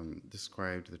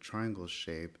described the triangle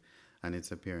shape and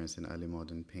its appearance in early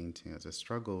modern painting as a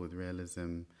struggle with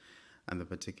realism and the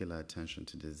particular attention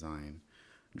to design.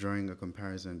 Drawing a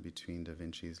comparison between Da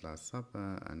Vinci's Last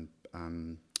Supper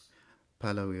and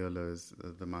Palaiolo's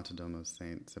The Martyrdom of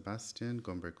Saint Sebastian,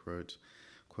 Gombrich wrote,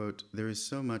 quote, "There is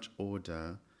so much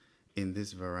order in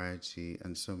this variety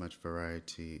and so much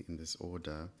variety in this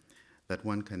order that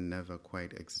one can never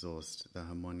quite exhaust the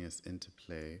harmonious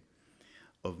interplay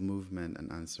of movement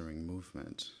and answering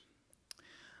movement."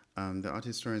 The art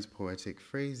historian's poetic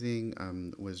phrasing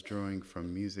was drawing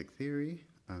from music theory,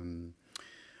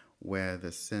 where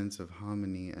the sense of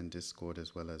harmony and discord,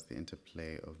 as well as the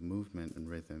interplay of movement and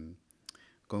rhythm.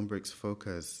 Gombrich's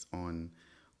focus on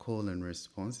call and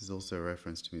response is also a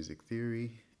reference to music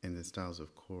theory in the styles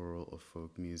of choral or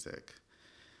folk music.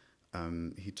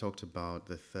 He talked about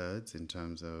the thirds in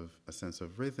terms of a sense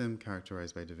of rhythm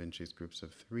characterized by Da Vinci's groups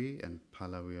of 3 and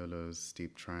Palaiolo's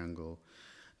steep triangle,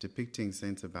 depicting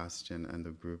Saint Sebastian and the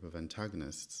group of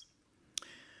antagonists.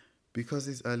 Because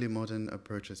these early modern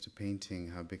approaches to painting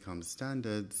have become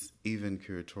standards, even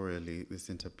curatorially, this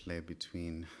interplay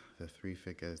between the 3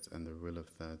 figures and the rule of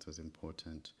thirds was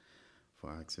important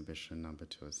for our exhibition number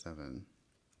 207.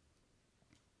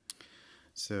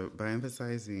 So by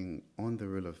emphasizing on the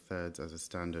rule of thirds as a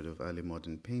standard of early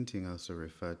modern painting, I also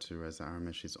referred to Reza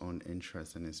Armesh's own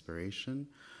interest and inspiration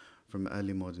from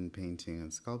early modern painting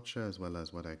and sculpture, as well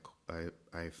as what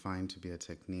I find to be a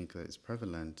technique that is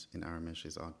prevalent in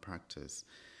Armesh's art practice,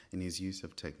 in his use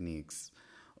of techniques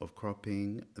of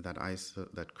cropping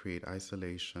that create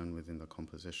isolation within the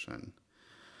composition.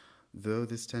 Though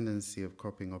this tendency of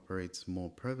cropping operates more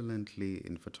prevalently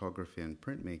in photography and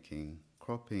printmaking,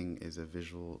 cropping is a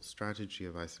visual strategy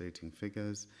of isolating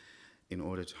figures in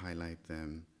order to highlight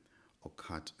them or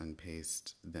cut and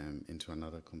paste them into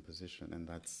another composition. And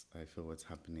that's, I feel, what's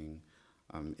happening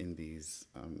in these,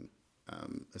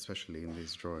 especially in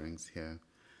these drawings here.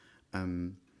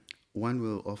 one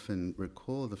will often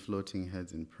recall the floating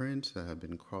heads in print that have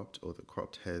been cropped, or the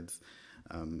cropped heads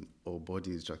or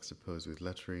bodies juxtaposed with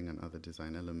lettering and other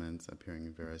design elements appearing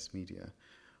in various media.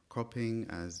 Cropping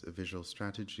as a visual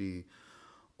strategy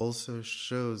also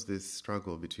shows this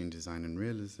struggle between design and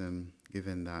realism,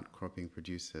 given that cropping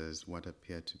produces what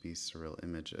appear to be surreal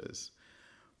images.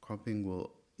 Cropping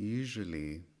will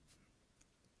usually,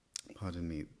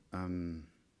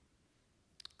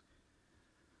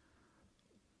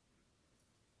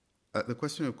 the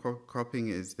question of cropping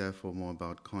is therefore more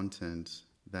about content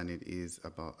than it is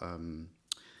about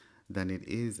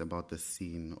the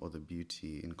scene or the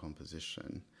beauty in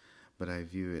composition. But I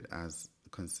view it as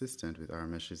consistent with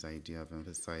Aramesh's idea of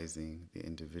emphasizing the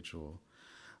individual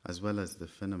as well as the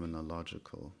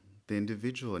phenomenological. The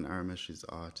individual in Aramesh's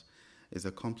art is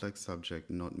a complex subject,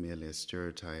 not merely a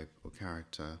stereotype or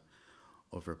character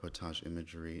of reportage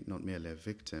imagery, not merely a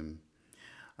victim.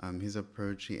 His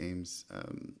approach, he aims,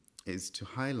 is to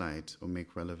highlight or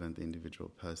make relevant the individual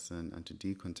person and to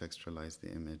decontextualize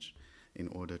the image in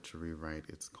order to rewrite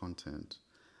its content.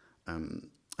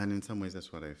 And in some ways,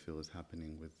 that's what I feel is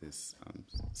happening with this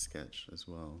sketch as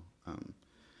well.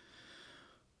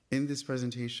 In this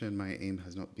presentation, my aim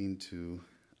has not been to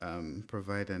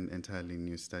provide an entirely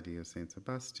new study of Saint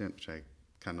Sebastian, which I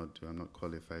cannot do, I'm not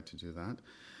qualified to do that,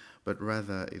 but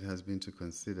rather it has been to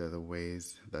consider the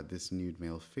ways that this nude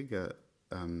male figure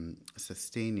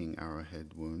sustaining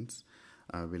arrowhead wounds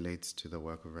relates to the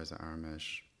work of Reza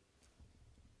Aramesh.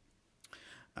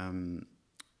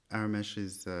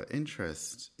 Aramesh's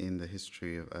interest in the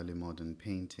history of early modern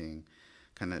painting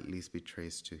can at least be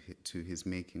traced to his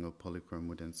making of polychrome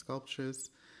wooden sculptures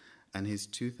and his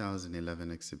 2011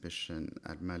 exhibition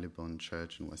at Marylebone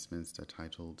Church in Westminster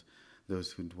titled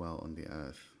Those Who Dwell on the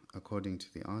Earth. According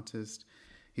to the artist,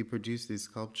 he produced these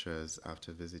sculptures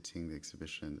after visiting the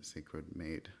exhibition The Sacred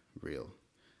Made Real,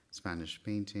 Spanish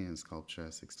Painting and Sculpture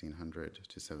 1600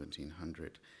 to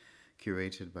 1700,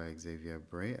 curated by Xavier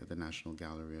Bray at the National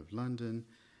Gallery of London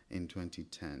in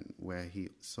 2010, where he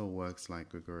saw works like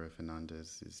Gregorio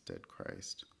Fernandez's Dead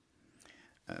Christ.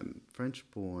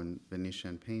 French-born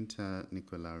Venetian painter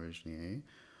Nicolas Regnier,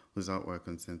 whose artwork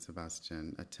on Saint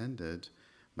Sebastian, attended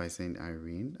by Saint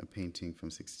Irene, a painting from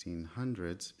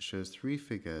 1600s, shows three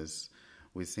figures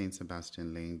with Saint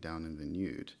Sebastian laying down in the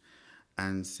nude,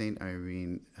 and Saint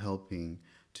Irene helping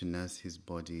to nurse his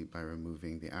body by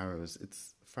removing the arrows.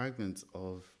 It's fragments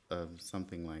of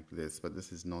something like this, but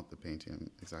this is not the painting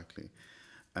exactly.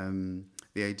 The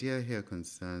idea here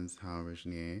concerns how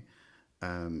Regnier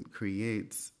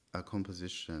creates a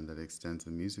composition that extends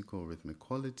the musical rhythmic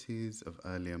qualities of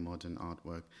earlier modern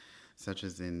artwork, such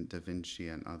as in Da Vinci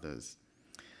and others.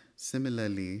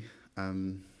 Similarly,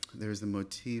 there is the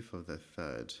motif of the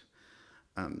third.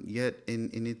 Yet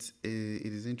it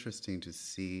is interesting to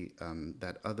see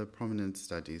that other prominent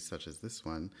studies, such as this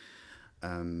one,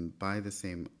 by the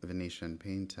same Venetian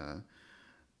painter,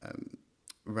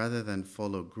 rather than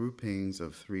follow groupings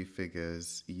of three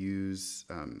figures, use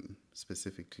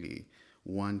specifically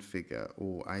one figure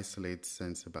or isolate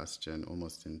Saint Sebastian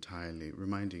almost entirely,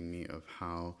 reminding me of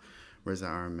how Reza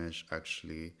Aramesh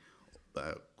actually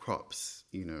crops,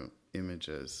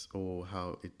 images, or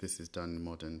how this is done in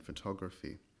modern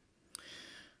photography.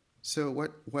 So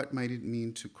what might it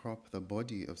mean to crop the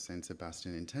body of Saint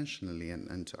Sebastian intentionally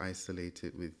and to isolate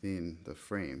it within the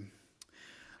frame?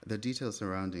 The details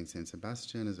surrounding Saint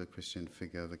Sebastian as a Christian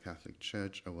figure of the Catholic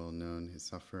Church are well known. His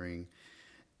suffering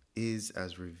is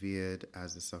as revered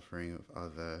as the suffering of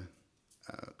other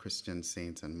Christian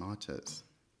saints and martyrs.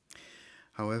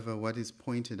 However, what is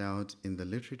pointed out in the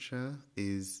literature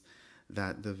is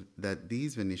that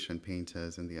these Venetian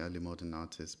painters and the early modern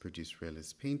artists produced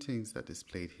realist paintings that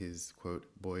displayed his, quote,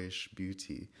 boyish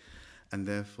beauty, and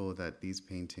therefore that these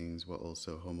paintings were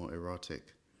also homoerotic.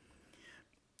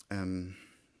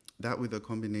 That with a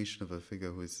combination of a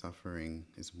figure who is suffering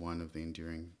is one of the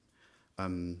enduring,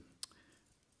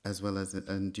 as well as the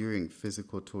enduring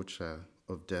physical torture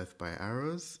of death by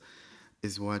arrows,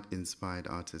 is what inspired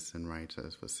artists and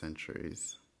writers for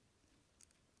centuries.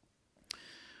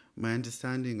 My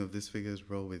understanding of this figure's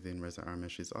role within Reza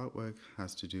Aramesh's artwork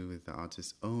has to do with the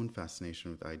artist's own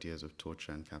fascination with ideas of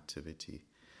torture and captivity.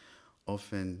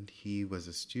 Often, he was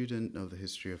a student of the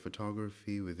history of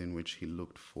photography, within which he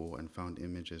looked for and found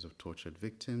images of tortured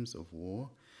victims of war.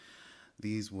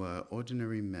 These were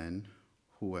ordinary men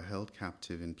who were held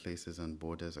captive in places and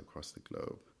borders across the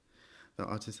globe. The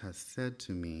artist has said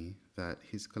to me that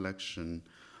his collection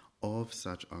of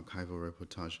such archival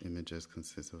reportage images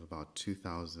consists of about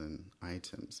 2,000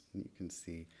 items.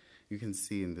 You can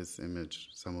see in this image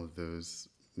some of those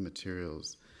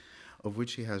materials. of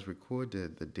which he has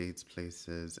recorded the dates,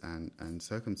 places, and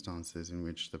circumstances in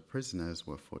which the prisoners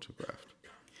were photographed.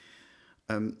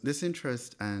 This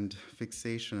interest and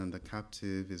fixation on the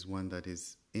captive is one that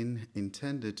is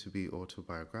intended to be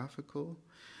autobiographical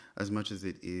as much as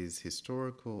it is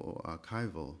historical or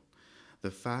archival.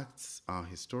 The facts are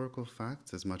historical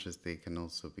facts as much as they can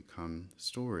also become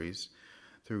stories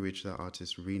through which the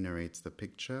artist re-narrates the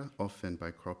picture, often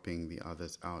by cropping the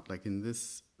others out. Like in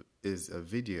this is a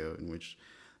video in which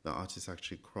the artist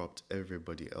actually cropped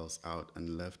everybody else out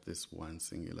and left this one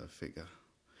singular figure.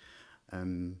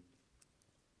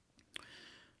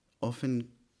 Often,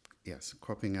 yes,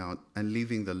 cropping out and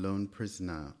leaving the lone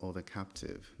prisoner or the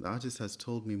captive. The artist has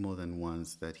told me more than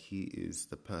once that he is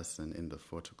the person in the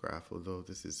photograph, although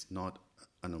this is not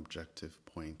an objective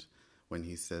point when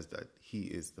he says that he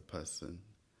is the person.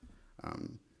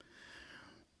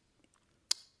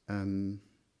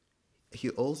 He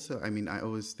also, I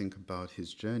always think about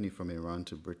his journey from Iran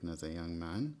to Britain as a young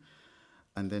man,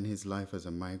 and then his life as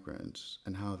a migrant,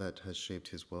 and how that has shaped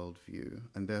his worldview.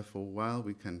 And therefore, while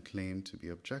we can claim to be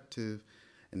objective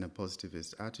in a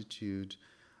positivist attitude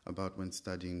about when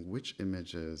studying which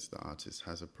images the artist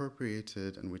has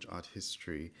appropriated and which art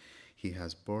history he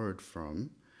has borrowed from,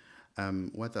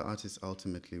 what the artist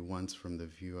ultimately wants from the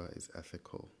viewer is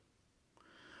ethical.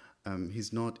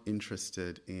 He's not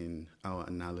interested in our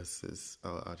analysis,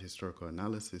 our art historical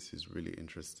analysis. He's really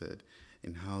interested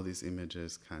in how these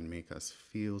images can make us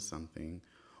feel something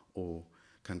or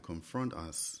can confront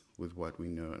us with what we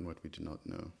know and what we do not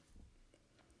know.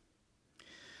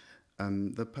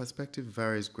 The perspective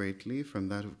varies greatly from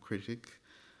that of critic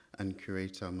and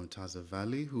curator Murtaza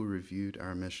Valley, who reviewed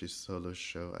Aramesh's solo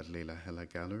show at Leila Hella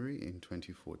Gallery in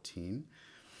 2014.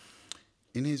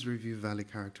 In his review, Valley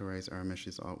characterized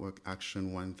Aramesh's artwork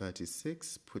Action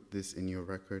 136, put this in your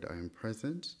record, I am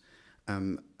present,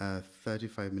 a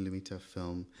 35mm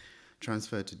film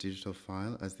transferred to digital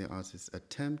file as the artist's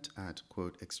attempt at,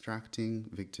 quote, extracting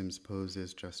victims'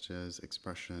 poses, gestures,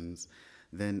 expressions,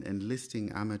 then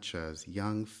enlisting amateurs,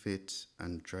 young, fit,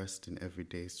 and dressed in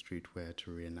everyday streetwear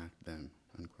to reenact them,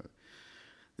 unquote.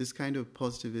 This kind of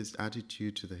positivist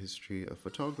attitude to the history of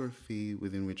photography,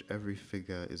 within which every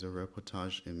figure is a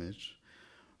reportage image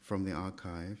from the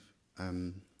archive,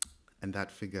 and that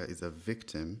figure is a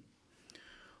victim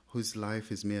whose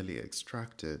life is merely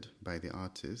extracted by the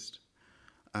artist,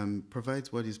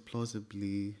 provides what is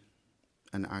plausibly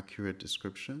an accurate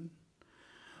description,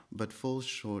 but falls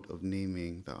short of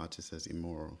naming the artist as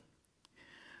immoral.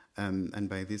 And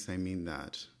by this I mean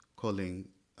that calling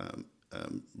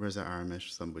Reza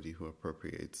Aramesh somebody who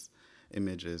appropriates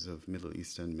images of Middle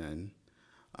Eastern men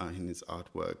in his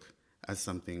artwork as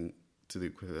something to the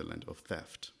equivalent of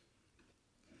theft.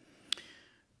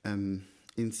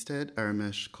 Instead,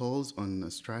 Aramesh calls on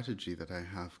a strategy that I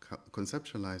have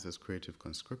conceptualized as creative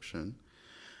conscription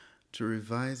to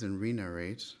revise and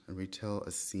re-narrate and retell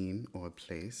a scene or a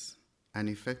place, and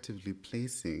effectively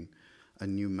placing a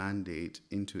new mandate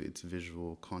into its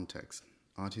visual context.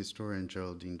 Art historian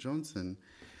Geraldine Johnson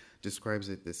describes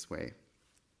it this way.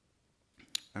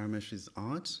 Aramesh's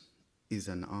art is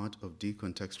an art of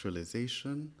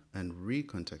decontextualization and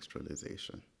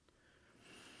recontextualization.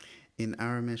 In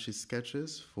Aramesh's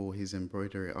sketches for his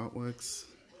embroidery artworks,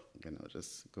 again, I'll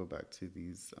just go back to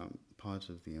these part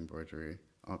of the embroidery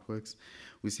artworks,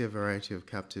 we see a variety of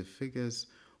captive figures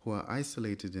who are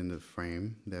isolated in the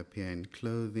frame. They appear in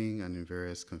clothing and in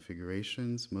various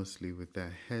configurations, mostly with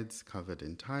their heads covered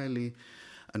entirely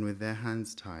and with their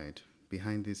hands tied.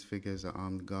 Behind these figures are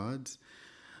armed guards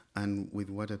and with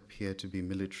what appear to be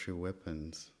military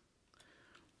weapons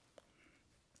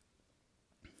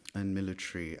and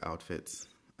military outfits.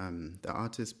 The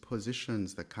artist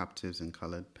positions the captives in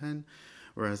colored pen,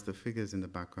 whereas the figures in the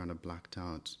background are blacked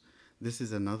out. This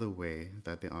is another way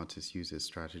that the artist uses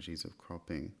strategies of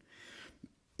cropping.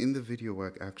 In the video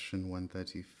work Action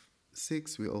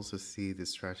 136, we also see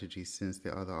this strategy since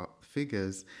the other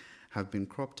figures have been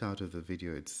cropped out of the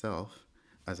video itself,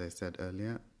 as I said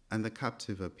earlier, and the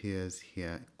captive appears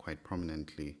here quite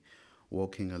prominently,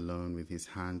 walking alone with his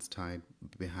hands tied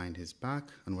behind his back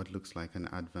and what looks like an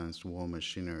advanced war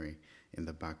machinery in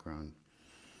the background.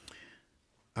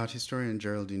 Art historian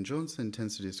Geraldine Johnson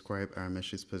tends to describe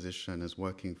Aramesh's position as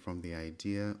working from the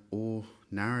idea or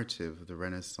narrative of the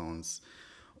Renaissance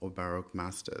or Baroque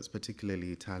masters,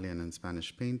 particularly Italian and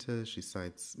Spanish painters. She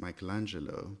cites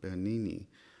Michelangelo, Bernini,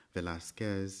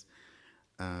 Velázquez,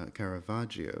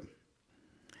 Caravaggio.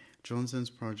 Johnson's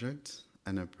project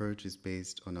and approach is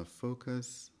based on a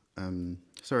focus, on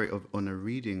a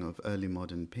reading of early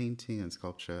modern painting and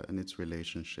sculpture and its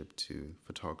relationship to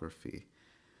photography.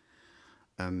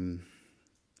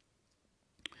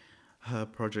 Her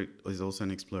project is also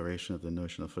an exploration of the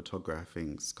notion of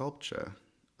photographing sculpture.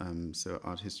 So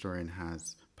art historian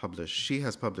she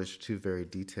has published 2 very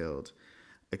detailed,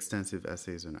 extensive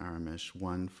essays on Aramesh,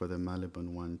 one for the Malibon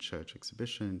One Church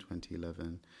exhibition in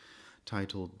 2011,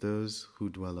 titled Those Who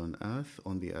Dwell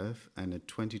on the Earth, and a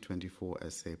 2024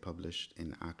 essay published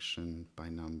in Action by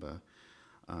Number,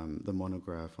 the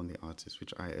monograph on the artist,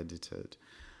 which I edited.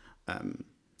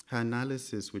 Her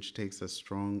analysis, which takes a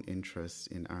strong interest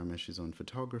in Aramesh's own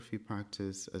photography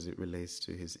practice as it relates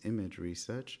to his image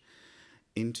research,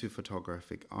 into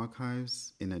photographic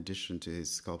archives, in addition to his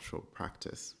sculptural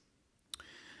practice.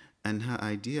 And her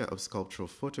idea of sculptural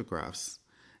photographs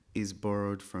is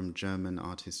borrowed from German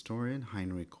art historian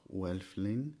Heinrich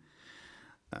Wölfflin,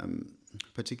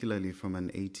 particularly from an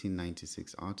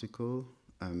 1896 article.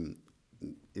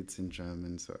 It's in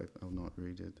German, so I'll not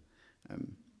read it.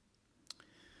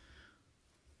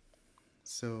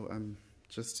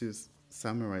 Just to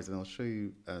summarize, and I'll show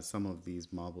you some of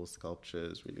these marble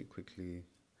sculptures really quickly.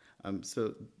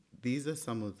 So these are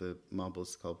some of the marble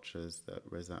sculptures that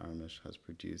Reza Aramesh has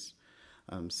produced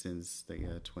since the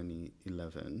year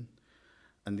 2011.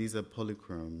 And these are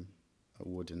polychrome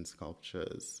wooden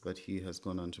sculptures, but he has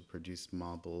gone on to produce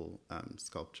marble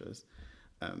sculptures.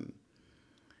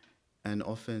 And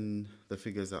often the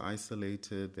figures are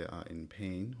isolated, they are in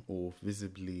pain or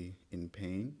visibly in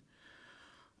pain.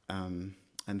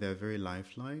 And they're very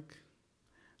lifelike,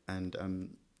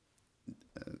 and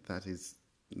that is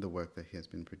the work that he has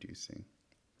been producing.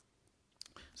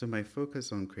 So my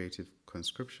focus on creative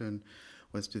conscription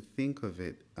was to think of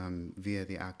it via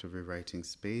the act of rewriting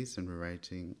space and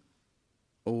rewriting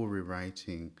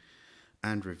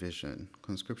and revision.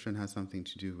 Conscription has something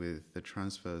to do with the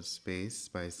transfer of space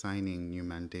by assigning new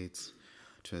mandates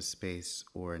to a space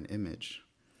or an image.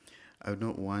 I would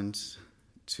not want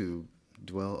to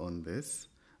dwell on this,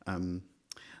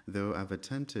 though I've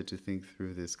attempted to think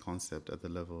through this concept at the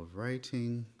level of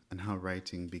writing and how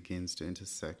writing begins to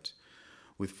intersect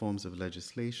with forms of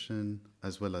legislation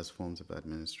as well as forms of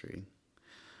administering.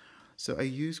 So I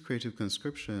use creative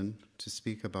conscription to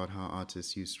speak about how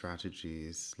artists use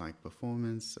strategies like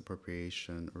performance,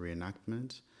 appropriation, or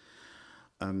reenactment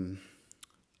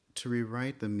to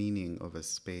rewrite the meaning of a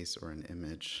space or an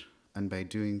image. And by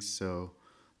doing so,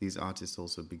 these artists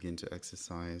also begin to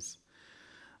exercise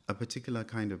a particular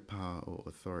kind of power or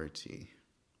authority.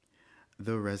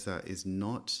 Though Reza is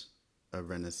not a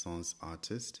Renaissance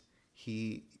artist,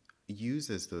 he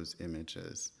uses those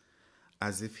images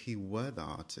as if he were the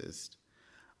artist,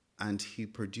 and he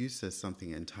produces something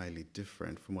entirely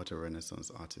different from what a Renaissance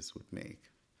artist would make.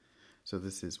 So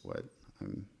this is what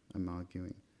I'm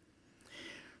arguing.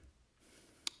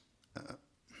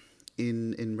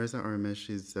 In Reza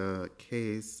Aramesh's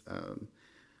case,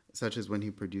 such as when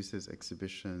he produces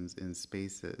exhibitions in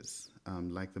spaces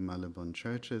like the Malibon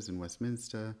churches in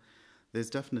Westminster, there's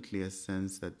definitely a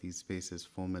sense that these spaces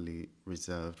formerly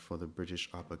reserved for the British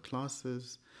upper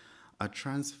classes are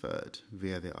transferred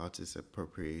via the artist's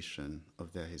appropriation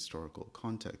of their historical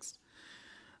context,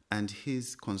 and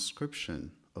his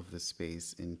conscription of the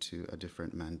space into a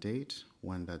different mandate,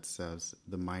 one that serves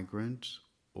the migrant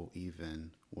or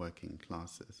even working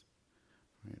classes.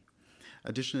 Right.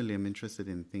 Additionally, I'm interested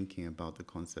in thinking about the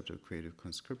concept of creative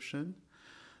conscription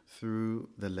through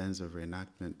the lens of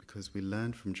reenactment, because we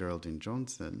learned from Geraldine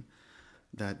Johnson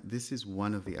that this is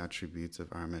one of the attributes of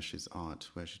Aramesh's art,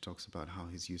 where she talks about how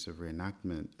his use of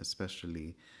reenactment,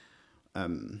 especially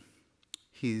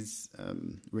his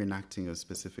reenacting of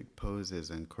specific poses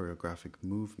and choreographic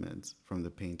movements from the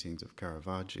paintings of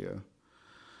Caravaggio.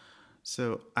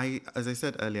 So as I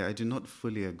said earlier, I do not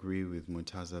fully agree with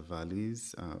Murtaza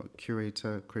Vali's,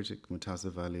 critic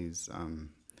Murtaza Vali's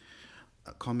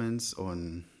comments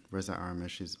on Reza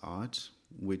Aramesh's art,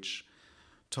 which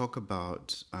talk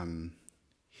about,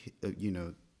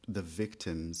 the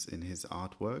victims in his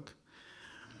artwork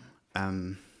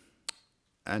and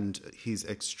his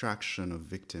extraction of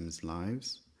victims'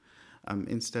 lives.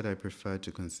 Instead, I prefer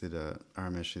to consider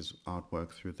Aramesh's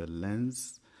artwork through the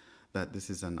lens that this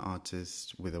is an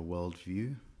artist with a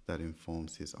worldview that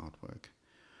informs his artwork.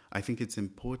 I think it's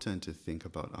important to think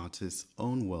about artists'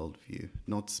 own worldview,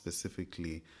 not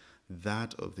specifically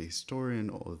that of the historian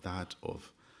or that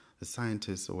of the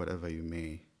scientist or whatever you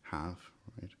may have,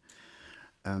 right?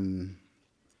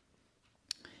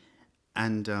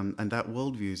 And that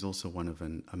worldview is also one of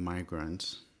a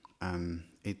migrant.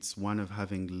 It's one of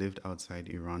having lived outside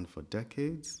Iran for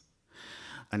decades,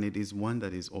 and it is one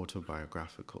that is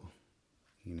autobiographical.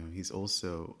 He's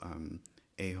also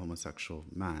a homosexual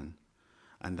man,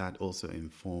 and that also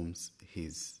informs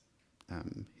his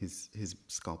his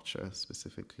sculpture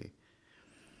specifically.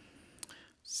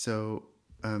 So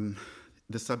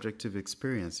the subjective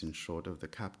experience, in short, of the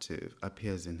captive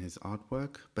appears in his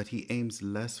artwork, but he aims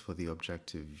less for the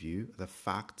objective view, the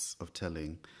facts of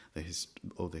telling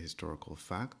all the historical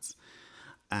facts,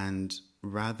 and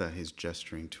rather his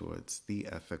gesturing towards the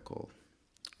ethical.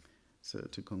 So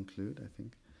to conclude, I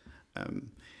think,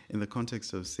 in the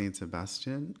context of Saint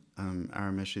Sebastian,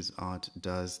 Aramesh's art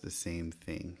does the same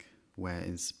thing, where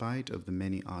in spite of the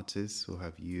many artists who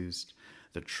have used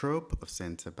the trope of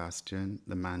Saint Sebastian,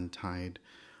 the man tied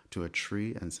to a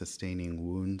tree and sustaining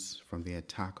wounds from the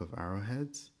attack of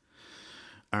arrowheads,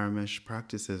 Aramesh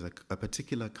practices a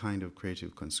particular kind of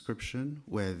creative conscription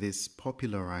where this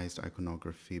popularized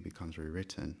iconography becomes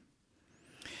rewritten.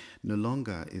 No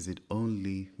longer is it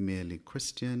only merely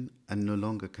Christian, and no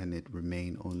longer can it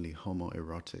remain only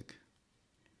homoerotic.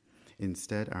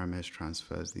 Instead, Aramesh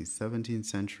transfers these 17th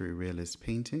century realist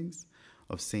paintings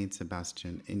of Saint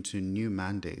Sebastian into new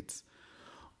mandates,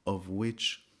 of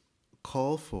which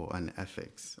call for an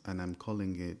ethics, and I'm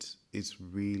calling it, is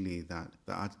really that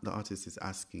the artist is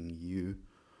asking you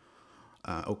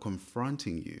or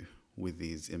confronting you with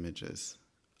these images,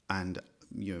 and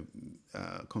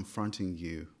confronting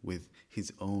you with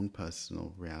his own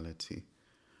personal reality,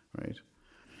 right?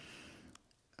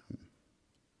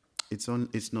 It's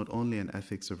not only an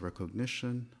ethics of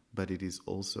recognition, but it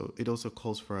also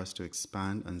calls for us to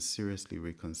expand and seriously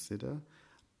reconsider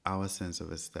our sense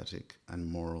of aesthetic and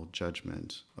moral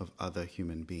judgment of other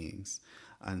human beings.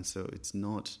 And so it's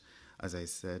not, as I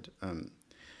said,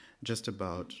 just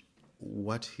about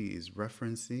what he is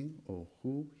referencing or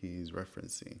who he is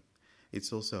referencing.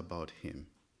 It's also about him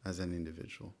as an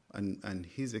individual and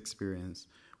his experience,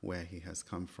 where he has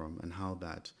come from, and how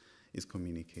that is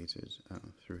communicated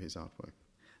through his artwork.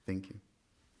 Thank you.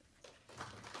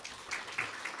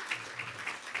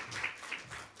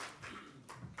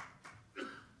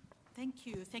 Thank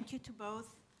you. Thank you to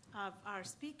both of our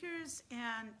speakers.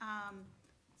 And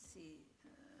let's see,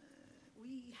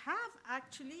 we have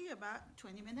actually about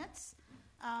 20 minutes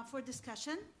for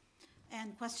discussion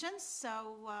and questions.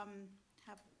 So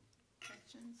have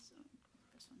questions?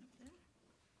 First one up there.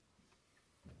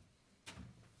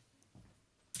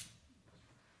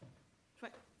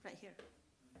 Right here.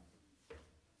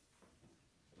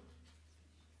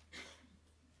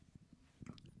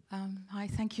 Hi,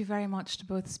 thank you very much to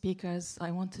both speakers.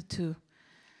 I wanted to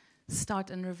start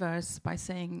in reverse by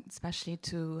saying, especially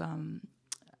to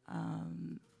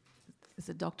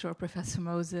the Dr. or Professor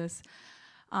Moses,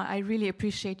 I really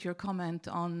appreciate your comment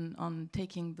on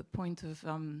taking the point of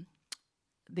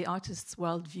the artist's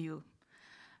worldview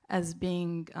as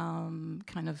being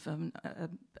kind of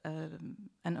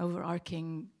an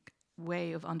overarching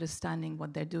way of understanding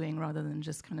what they're doing, rather than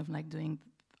just kind of like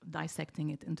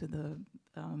dissecting it into the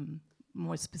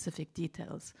more specific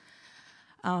details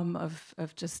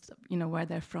of just, where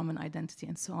they're from and identity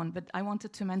and so on. But I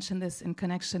wanted to mention this in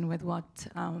connection with what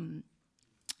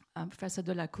Professor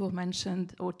Delacour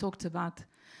mentioned or talked about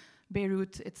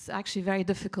Beirut. It's actually very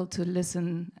difficult to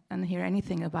listen and hear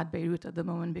anything about Beirut at the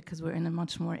moment, because we're in a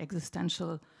much more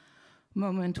existential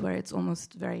moment where it's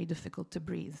almost very difficult to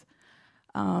breathe.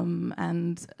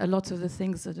 And a lot of the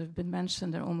things that have been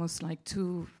mentioned are almost like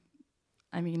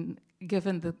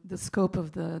given the scope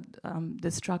of the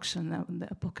destruction, the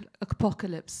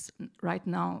apocalypse right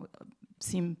now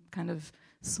seem kind of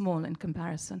small in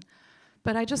comparison.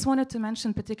 But I just wanted to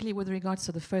mention, particularly with regards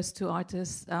to the first two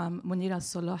artists, Munira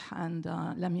Soloh and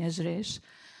Lamia Jreish.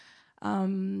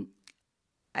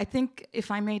 I think,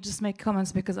 if I may just make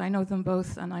comments, because I know them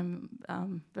both and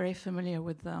I'm very familiar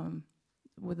with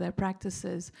their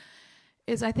practices,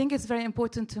 is I think it's very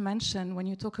important to mention, when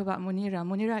you talk about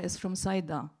Munira is from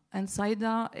Saida, and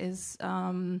Saida is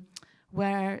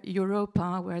where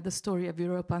the story of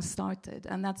Europa started,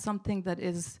 and that's something that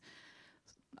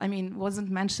wasn't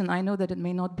mentioned. I know that it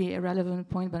may not be a relevant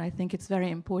point, but I think it's very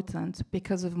important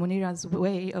because of Munira's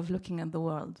way of looking at the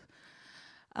world.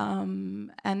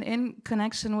 And in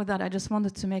connection with that, I just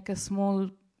wanted to make a small,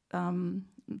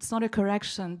 it's not a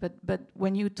correction, but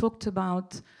when you talked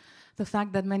about the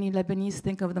fact that many Lebanese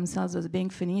think of themselves as being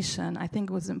Phoenician, I think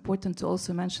it was important to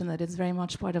also mention that it's very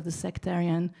much part of the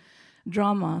sectarian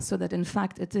drama, so that in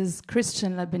fact it is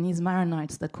Christian Lebanese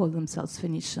Maronites that call themselves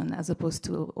Phoenician, as opposed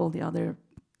to all the other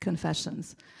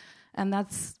confessions. And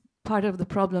that's part of the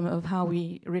problem of how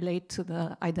we relate to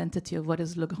the identity of what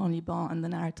is Le Grand Liban and the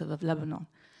narrative of Lebanon.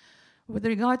 With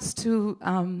regards to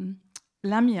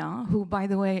Lamia, who, by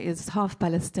the way, is half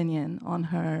Palestinian on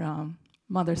her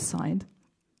mother's side.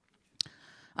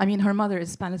 Her mother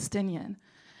is Palestinian.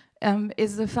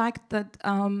 is the fact that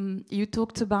you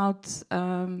talked about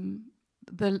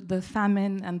the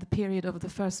famine and the period of the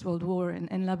First World War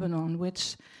in Lebanon,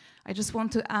 which I just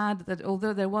want to add that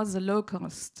although there was a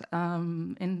low-cost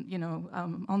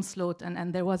onslaught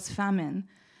and there was famine,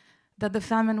 that the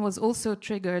famine was also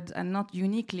triggered, and not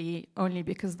uniquely, only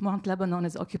because Mount Lebanon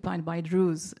is occupied by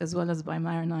Druze as well as by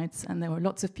Maronites, and there were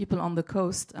lots of people on the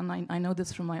coast, and I know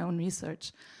this from my own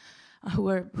research,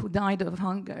 who died of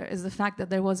hunger, is the fact that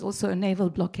there was also a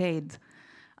naval blockade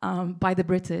by the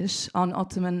British on the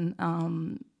Ottoman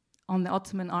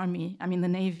army, I mean the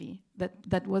navy,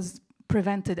 that was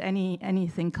prevented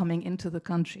anything coming into the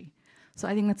country. So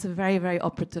I think that's a very, very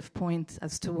operative point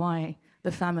as to why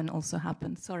the famine also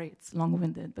happened. Sorry, it's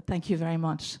long-winded, but thank you very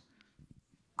much.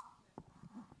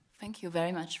 Thank you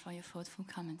very much for your thoughtful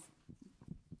comments.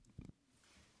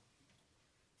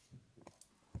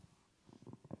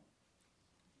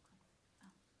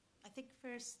 I think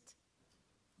first,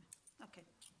 okay.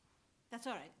 That's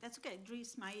all right. That's okay.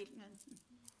 Dries,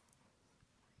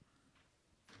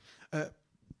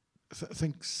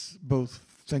 Thanks both.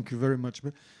 Thank you very much.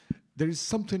 But there is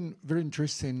something very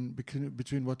interesting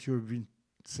between what you've been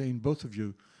saying, both of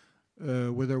you,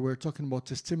 whether we're talking about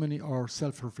testimony or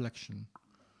self-reflection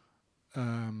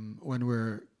when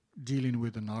we're dealing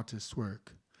with an artist's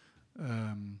work.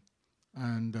 And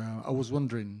I was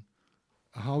wondering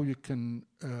how you can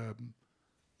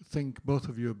think, both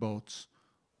of you, about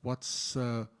what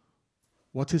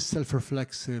is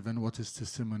self-reflexive and what is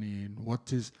testimony, and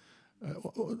what is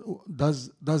does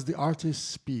the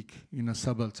artist speak in a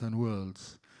subaltern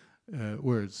words?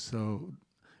 So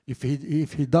if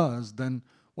he does, then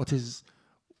what is?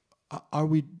 Are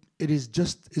we? Is it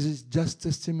just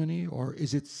testimony, or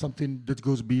is it something that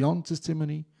goes beyond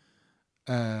testimony?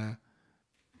 And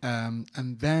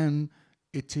then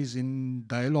it is in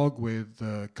dialogue with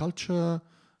culture,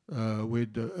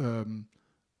 with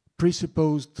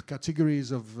presupposed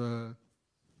categories of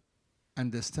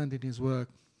understanding his work.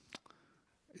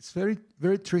 It's very,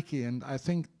 very tricky, and I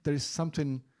think there is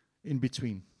something in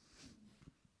between.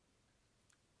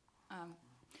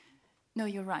 No,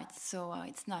 you're right. So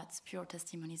it's not pure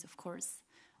testimonies, of course.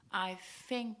 I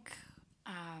think,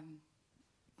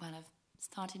 I've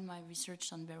started my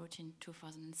research on Beirut in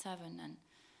 2007, and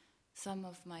some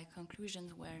of my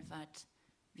conclusions were that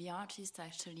the artist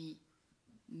actually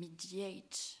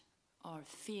mediate or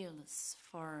feels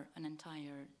for an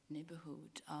entire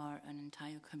neighborhood or an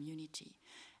entire community,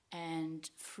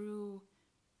 and through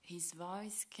his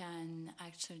voice can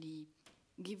actually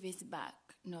give this back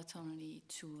not only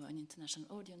to an international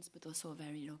audience but also a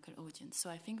very local audience. So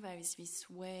I think there is this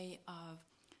way of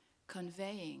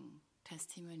conveying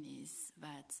testimonies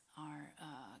that are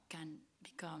can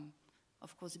become,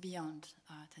 of course, beyond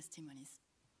testimonies.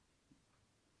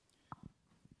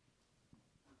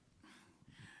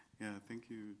 Yeah, thank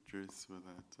you, Dries, for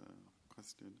that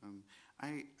question.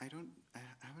 I haven't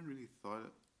really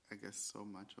thought, I guess, so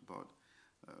much about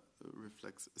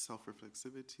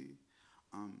self-reflexivity,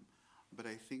 but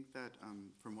I think that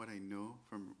from what I know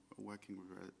from working with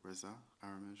Reza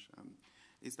Aramesh,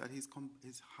 is that he's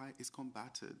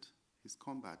combated. He's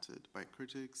combated by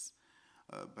critics,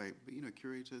 by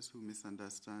curators who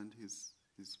misunderstand his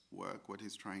work, what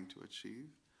he's trying to achieve.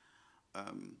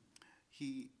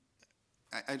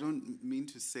 I don't mean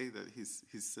to say that he's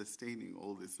sustaining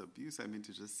all this abuse. I mean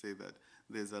to just say that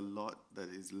there's a lot that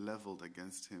is leveled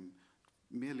against him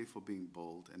merely for being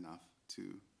bold enough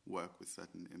to work with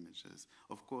certain images.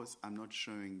 Of course, I'm not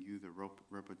showing you the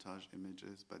reportage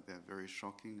images, but they're very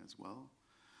shocking as well.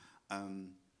 And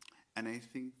I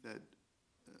think that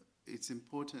it's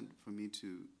important for me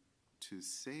to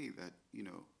say that,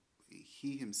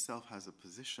 he himself has a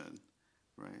position,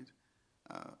 right?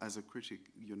 As a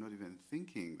critic, you're not even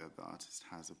thinking that the artist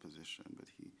has a position, but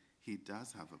he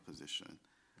does have a position.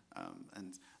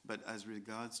 But as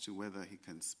regards to whether he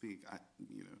can speak,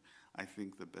 I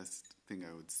think the best thing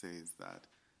I would say is that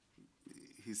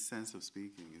his sense of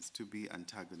speaking is to be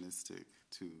antagonistic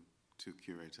to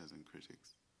curators and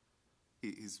critics.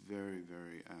 He's very,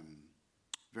 very,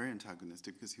 very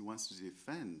antagonistic because he wants to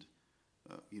defend,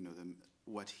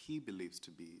 what he believes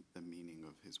to be the meaning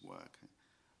of his work.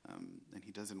 And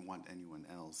he doesn't want anyone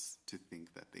else to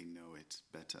think that they know it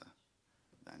better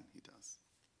than he does.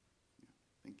 Yeah,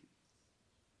 thank you.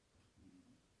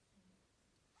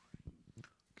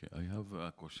 Okay, I have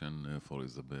a question for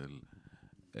Isabel.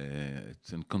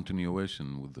 It's in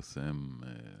continuation with the same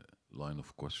line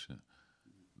of question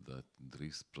that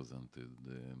Dries presented.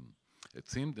 It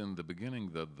seemed in the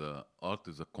beginning that the art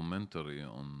is a commentary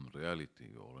on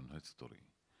reality or on history.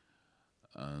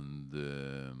 And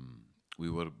we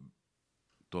were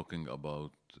talking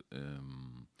about,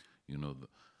 you know, the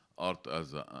art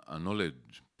as a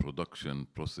knowledge production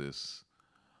process,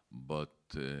 but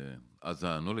as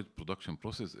a knowledge production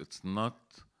process, it's not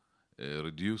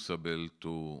reducible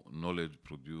to knowledge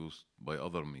produced by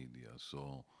other media.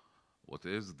 So what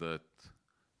is that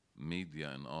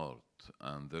media and art?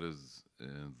 And there is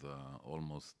the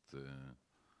almost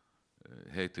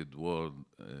hated word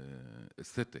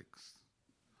aesthetics.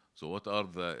 So what are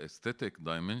the aesthetic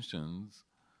dimensions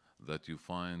that you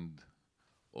find,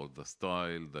 or the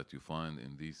style that you find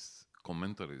in these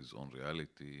commentaries on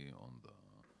reality, on the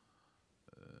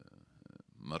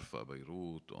Marfa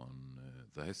Beirut, on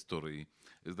the history?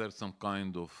 Is there some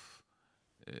kind of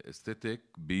aesthetic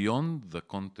beyond the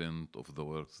content of the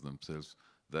works themselves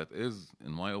that is,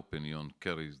 in my opinion,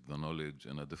 carries the knowledge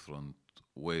in a different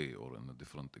way or in a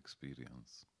different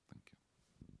experience? Thank you.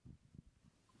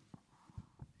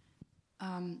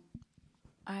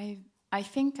 I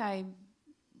think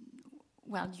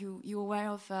well, you're aware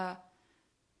of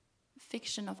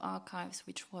fiction of archives,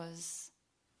 which was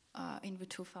in the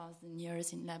 2000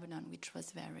 years in Lebanon, which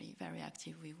was very, very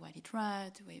active with Walid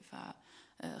Rad, with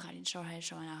Khalid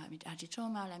Shoresh, Hamid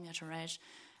Hajitoma, Lamia Shoresh.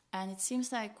 And it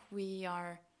seems like we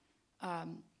are,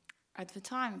 at the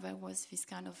time, there was this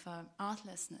kind of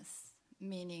artlessness,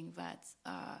 meaning that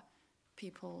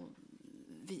people,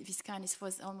 this kind of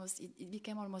was almost, it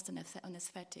became almost an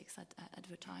aesthetics at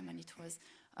the time, and it was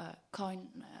coined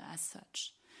as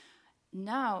such.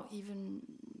 Now, even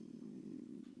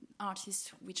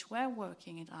artists which were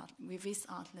working in art, with this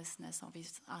artlessness, or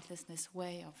this artlessness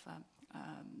way of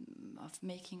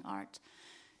making art,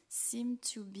 seem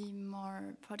to be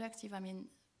more productive. I mean,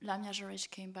 Lamia Shoresh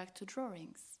came back to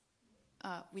drawings,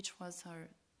 which was her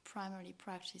primary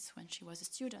practice when she was a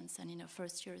student and in her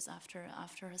first years after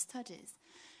her studies.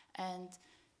 And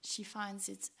she finds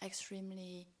it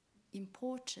extremely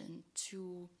important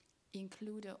to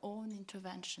include her own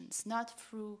interventions, not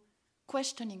through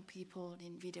questioning people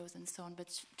in videos and so on,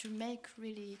 but to make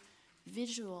really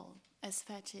visual,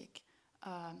 aesthetic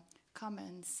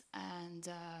comments and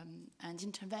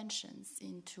interventions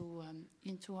into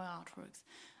her artworks.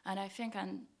 And I think,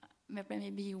 and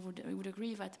maybe you would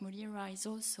agree, that Munira is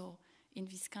also in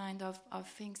this kind of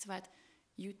things that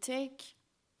you take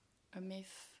a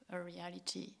myth, a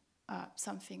reality,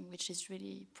 something which is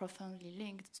really profoundly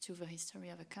linked to the history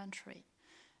of a country,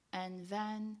 and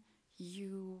then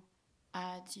you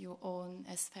add your own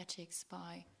aesthetics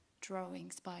by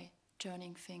drawings, by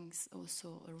turning things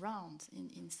also around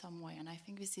in some way. And I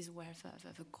think this is where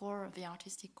the core, the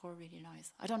artistic core really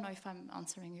lies. I don't know if I'm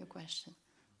answering your question.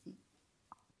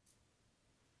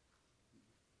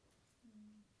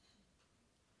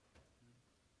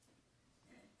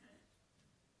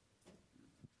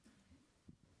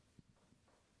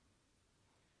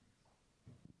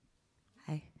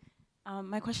 Hi.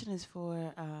 My question is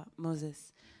for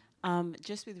Moses.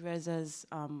 Just with Reza's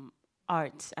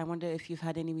art, I wonder if you've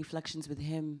had any reflections with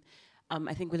him.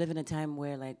 I think we live in a time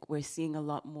where, like, we're seeing a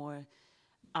lot more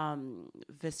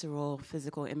visceral,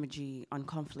 physical imagery on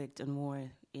conflict and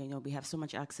war. You know, we have so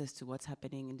much access to what's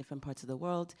happening in different parts of the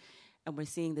world, and we're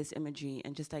seeing this imagery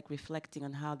and just like reflecting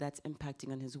on how that's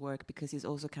impacting on his work, because he's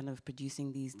also kind of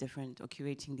producing these different or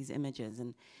curating these images.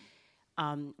 And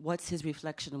what's his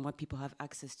reflection on what people have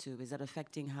access to? Is that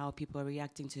affecting how people are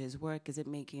reacting to his work? Is it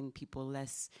making people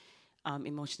less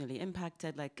emotionally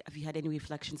impacted? Like, have you had any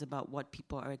reflections about what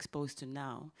people are exposed to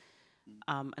now,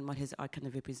 and what his art kind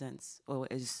of represents or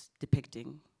is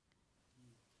depicting?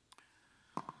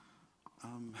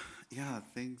 Yeah,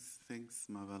 thanks,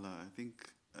 Mavella. I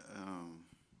think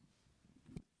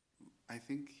I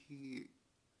think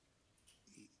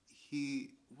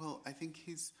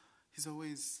he's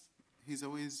always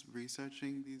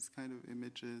researching these kind of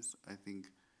images. I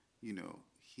think, you know,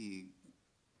 he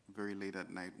very late at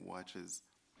night watches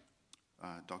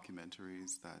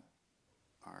documentaries that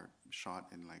are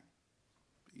shot in, like,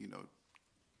 you know,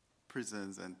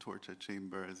 prisons and torture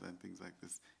chambers and things like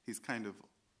this. He's kind of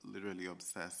literally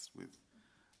obsessed with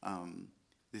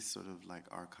this sort of like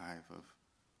archive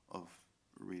of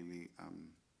really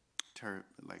torture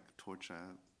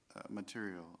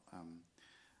material.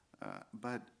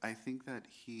 But I think that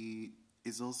he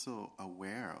is also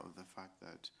aware of the fact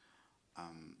that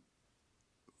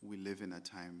we live in a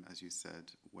time, as you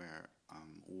said, where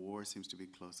war seems to be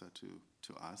closer to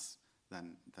us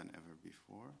than ever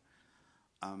before.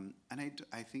 And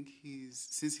I think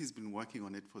since he's been working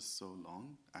on it for so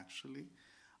long, actually,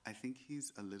 I think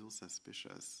he's a little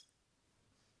suspicious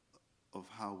of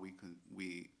how we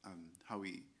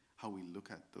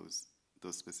look at those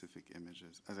specific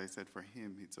images. As I said, for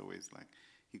him, it's always like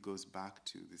he goes back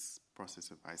to this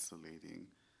process of isolating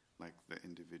like the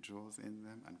individuals in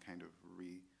them and kind of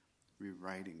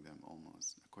rewriting them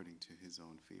almost according to his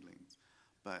own feelings.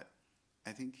 But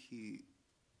I think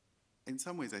in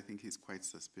some ways, I think he's quite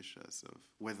suspicious of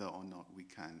whether or not we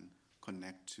can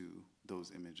connect to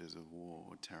those images of war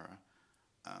or terror.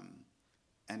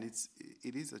 And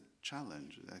it is a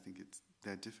challenge. I think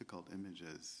they're difficult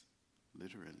images,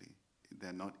 literally.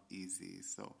 They're not easy.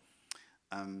 So,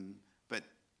 but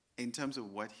in terms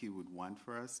of what he would want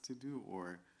for us to do,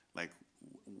 or like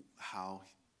how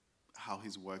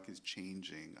his work is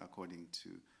changing according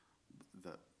to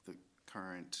the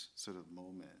current sort of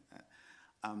moment,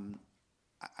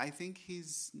 I think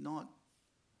he's not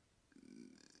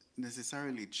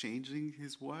necessarily changing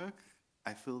his work.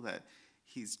 I feel that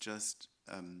he's just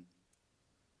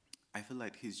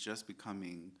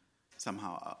becoming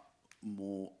somehow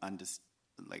more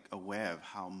aware of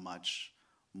how much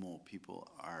more people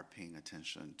are paying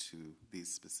attention to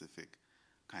these specific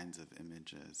kinds of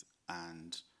images,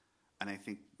 and I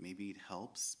think maybe it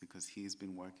helps because he's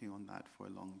been working on that for a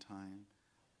long time.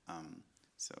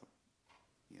 So,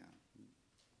 yeah.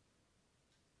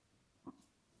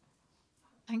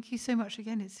 Thank you so much.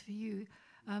 Again, it's for you.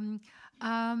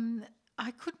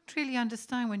 I couldn't really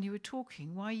understand when you were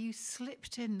talking why you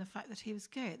slipped in the fact that he was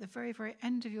gay at the very, very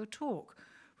end of your talk,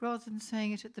 rather than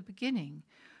saying it at the beginning,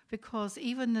 because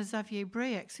even the Xavier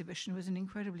Bray exhibition was an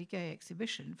incredibly gay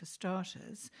exhibition, for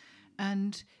starters,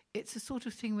 and it's a sort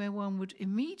of thing where one would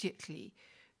immediately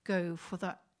go for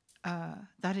that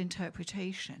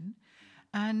interpretation,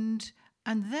 and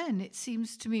then it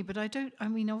seems to me, but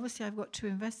obviously I've got to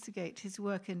investigate his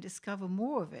work and discover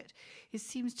more of it. It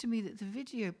seems to me that the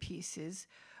video pieces,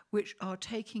 which are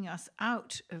taking us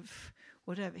out of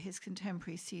whatever his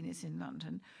contemporary scene is in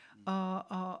London,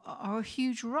 are a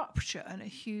huge rupture and a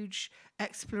huge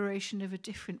exploration of a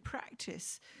different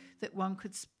practice that one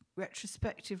could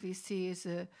retrospectively see as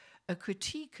a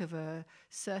critique of a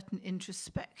certain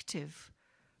introspective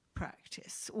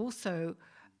practice. Also,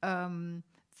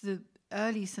 the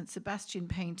early St. Sebastian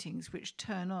paintings, which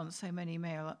turn on so many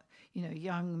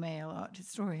young male art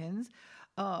historians,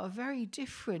 are very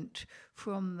different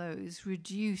from those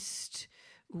reduced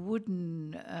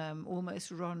wooden, almost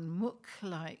Ron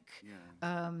Mook-like,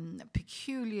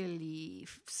 peculiarly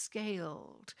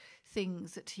scaled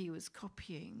things that he was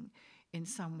copying in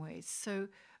some ways. So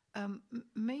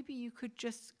maybe you could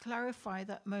just clarify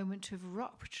that moment of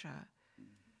rupture.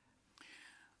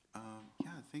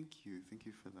 Thank you. Thank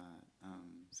you for that,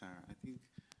 Sarah. I think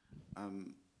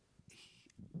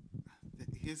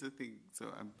here's the thing.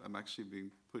 So I'm actually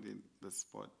being put in the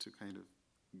spot to kind of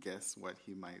guess what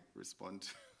he might respond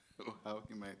to or how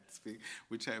he might speak,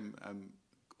 which I'm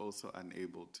also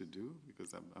unable to do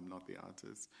because I'm not the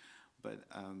artist. But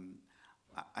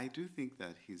I do think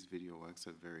that his video works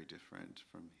are very different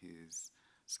from his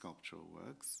sculptural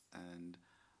works, and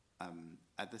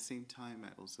at the same time,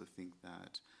 I also think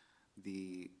that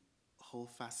the whole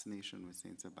fascination with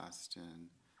Saint Sebastian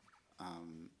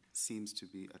seems to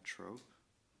be a trope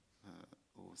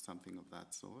or something of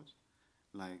that sort.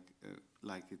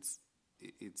 Like it's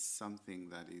something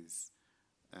that is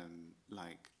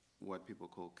like what people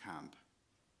call camp,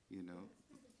 you know.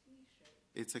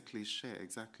 It's a cliche,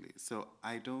 exactly. So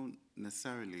I don't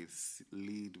necessarily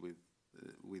lead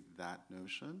with that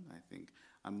notion. I think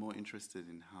I'm more interested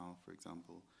in how, for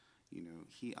example, you know,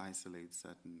 he isolates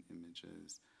certain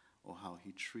images or how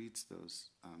he treats those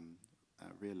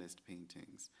realist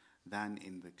paintings than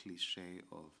in the cliche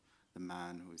of the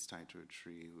man who is tied to a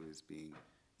tree who is being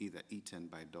either eaten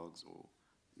by dogs or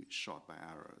shot by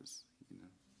arrows, you know.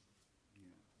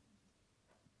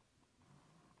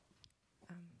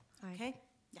 Hi. Okay,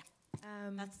 yeah.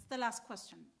 That's the last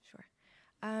question. Sure.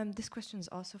 This question is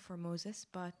also for Moses,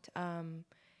 but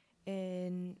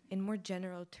in more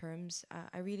general terms,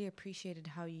 I really appreciated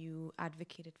how you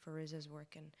advocated for Riza's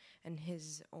work and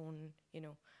his own,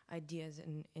 ideas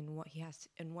in what he has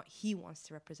and what he wants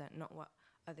to represent, not what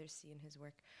others see in his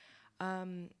work.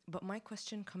 But my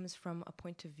question comes from a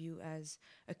point of view as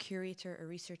a curator, a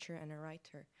researcher, and a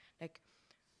writer. Like,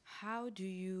 how do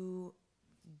you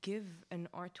give an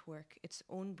artwork its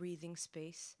own breathing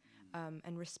space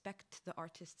and respect the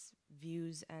artist's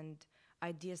views and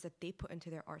ideas that they put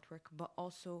into their artwork, but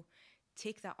also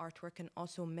take that artwork and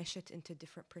also mesh it into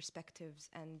different perspectives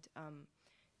and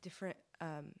different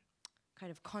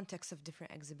kind of contexts of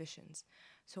different exhibitions?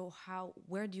 So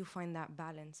where do you find that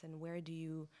balance, and where do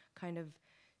you kind of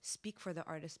speak for the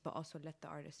artist but also let the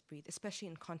artist breathe, especially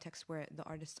in contexts where the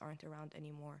artists aren't around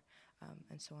anymore,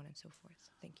 and so on and so forth?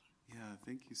 Thank you. Yeah,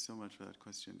 thank you so much for that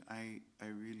question. I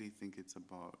really think it's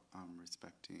about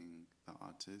respecting the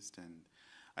artist, and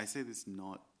I say this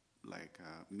not like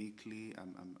meekly.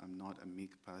 I'm not a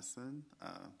meek person.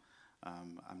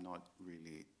 I'm not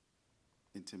really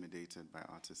intimidated by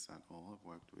artists at all. I've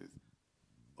worked with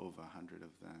over 100 of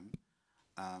them.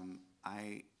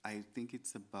 I think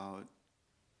it's about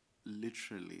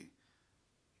literally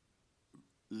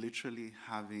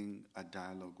having a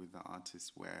dialogue with the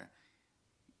artist where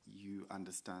you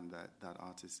understand that that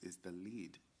artist is the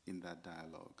lead in that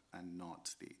dialogue and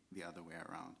not the other way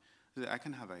around. I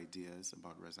can have ideas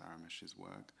about Reza Aramesh's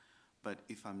work, but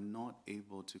if I'm not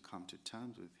able to come to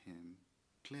terms with him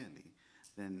clearly,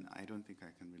 then I don't think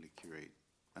I can really curate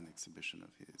an exhibition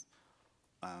of his.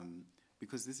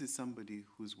 Because this is somebody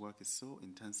whose work is so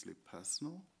intensely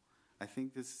personal. I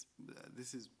think this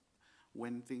is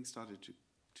when things started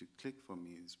to click for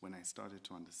me, is when I started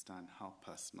to understand how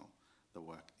personal the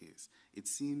work is. It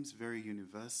seems very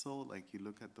universal, like you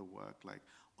look at the work like,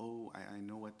 oh, I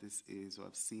know what this is, or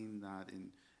I've seen that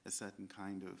in a certain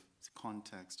kind of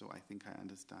context, or I think I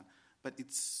understand. But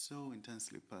it's so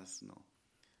intensely personal.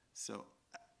 So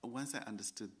once I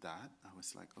understood that, I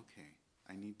was like, okay,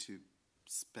 I need to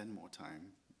spend more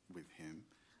time with him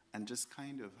and just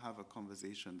kind of have a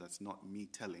conversation that's not me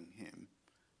telling him,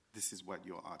 this is what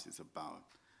your art is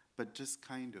about, but just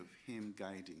kind of him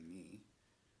guiding me,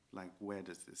 like, where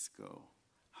does this go?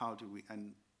 How do we,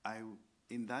 and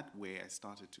in that way, I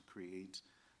started to create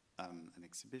an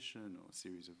exhibition or a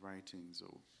series of writings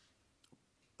or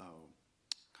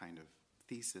kind of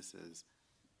theses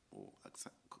or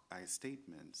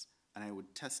statements, and I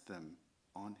would test them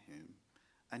on him.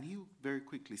 And he would very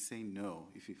quickly say no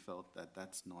if he felt that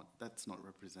that's not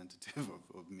representative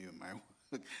of me and my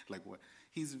work. Like what?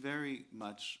 He's very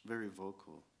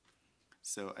vocal.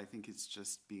 So I think it's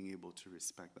just being able to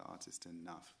respect the artist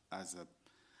enough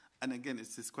and again,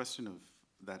 it's this question of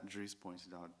that Dries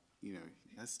pointed out,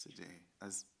 yesterday,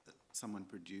 as someone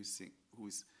producing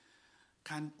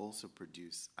can also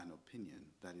produce an opinion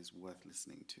that is worth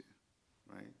listening to,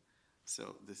 right?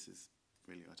 So this is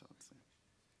really what I would say.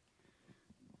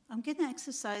 I'm going to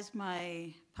exercise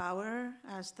my power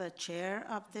as the chair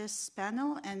of this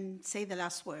panel and say the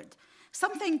last word.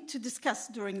 Something to discuss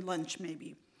during lunch,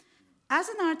 maybe. As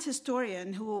an art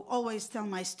historian who always tell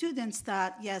my students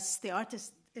that, yes, the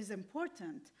artist is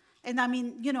important. And I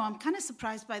mean, I'm kind of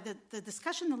surprised by the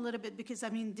discussion a little bit because,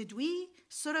 did we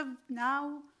sort of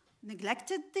now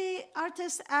neglected the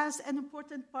artist as an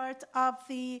important part of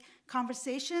the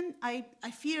conversation? I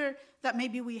fear that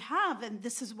maybe we have, and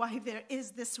this is why there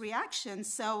is this reaction.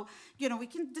 So, we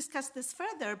can discuss this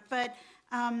further. But,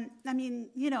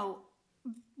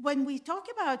 when we talk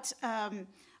about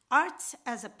art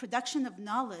as a production of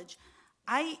knowledge,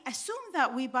 I assume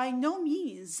that we by no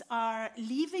means are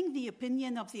leaving the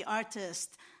opinion of the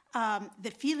artist,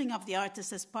 the feeling of the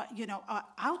artist as part,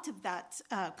 out of that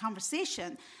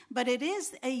conversation. But it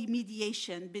is a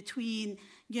mediation between,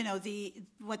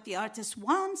 what the artist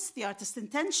wants, the artist's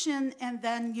intention, and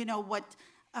then, what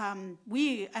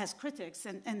we as critics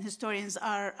and historians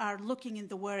are looking in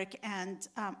the work and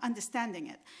understanding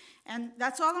it. And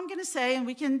that's all I'm going to say, and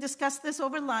we can discuss this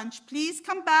over lunch. Please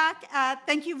come back.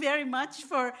 Thank you very much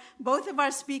for both of our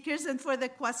speakers and for the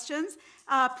questions.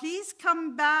 Please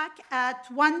come back at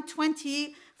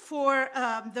 1:20 for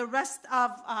the rest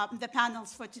of the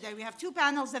panels for today. We have 2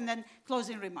 panels and then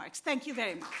closing remarks. Thank you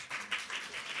very much.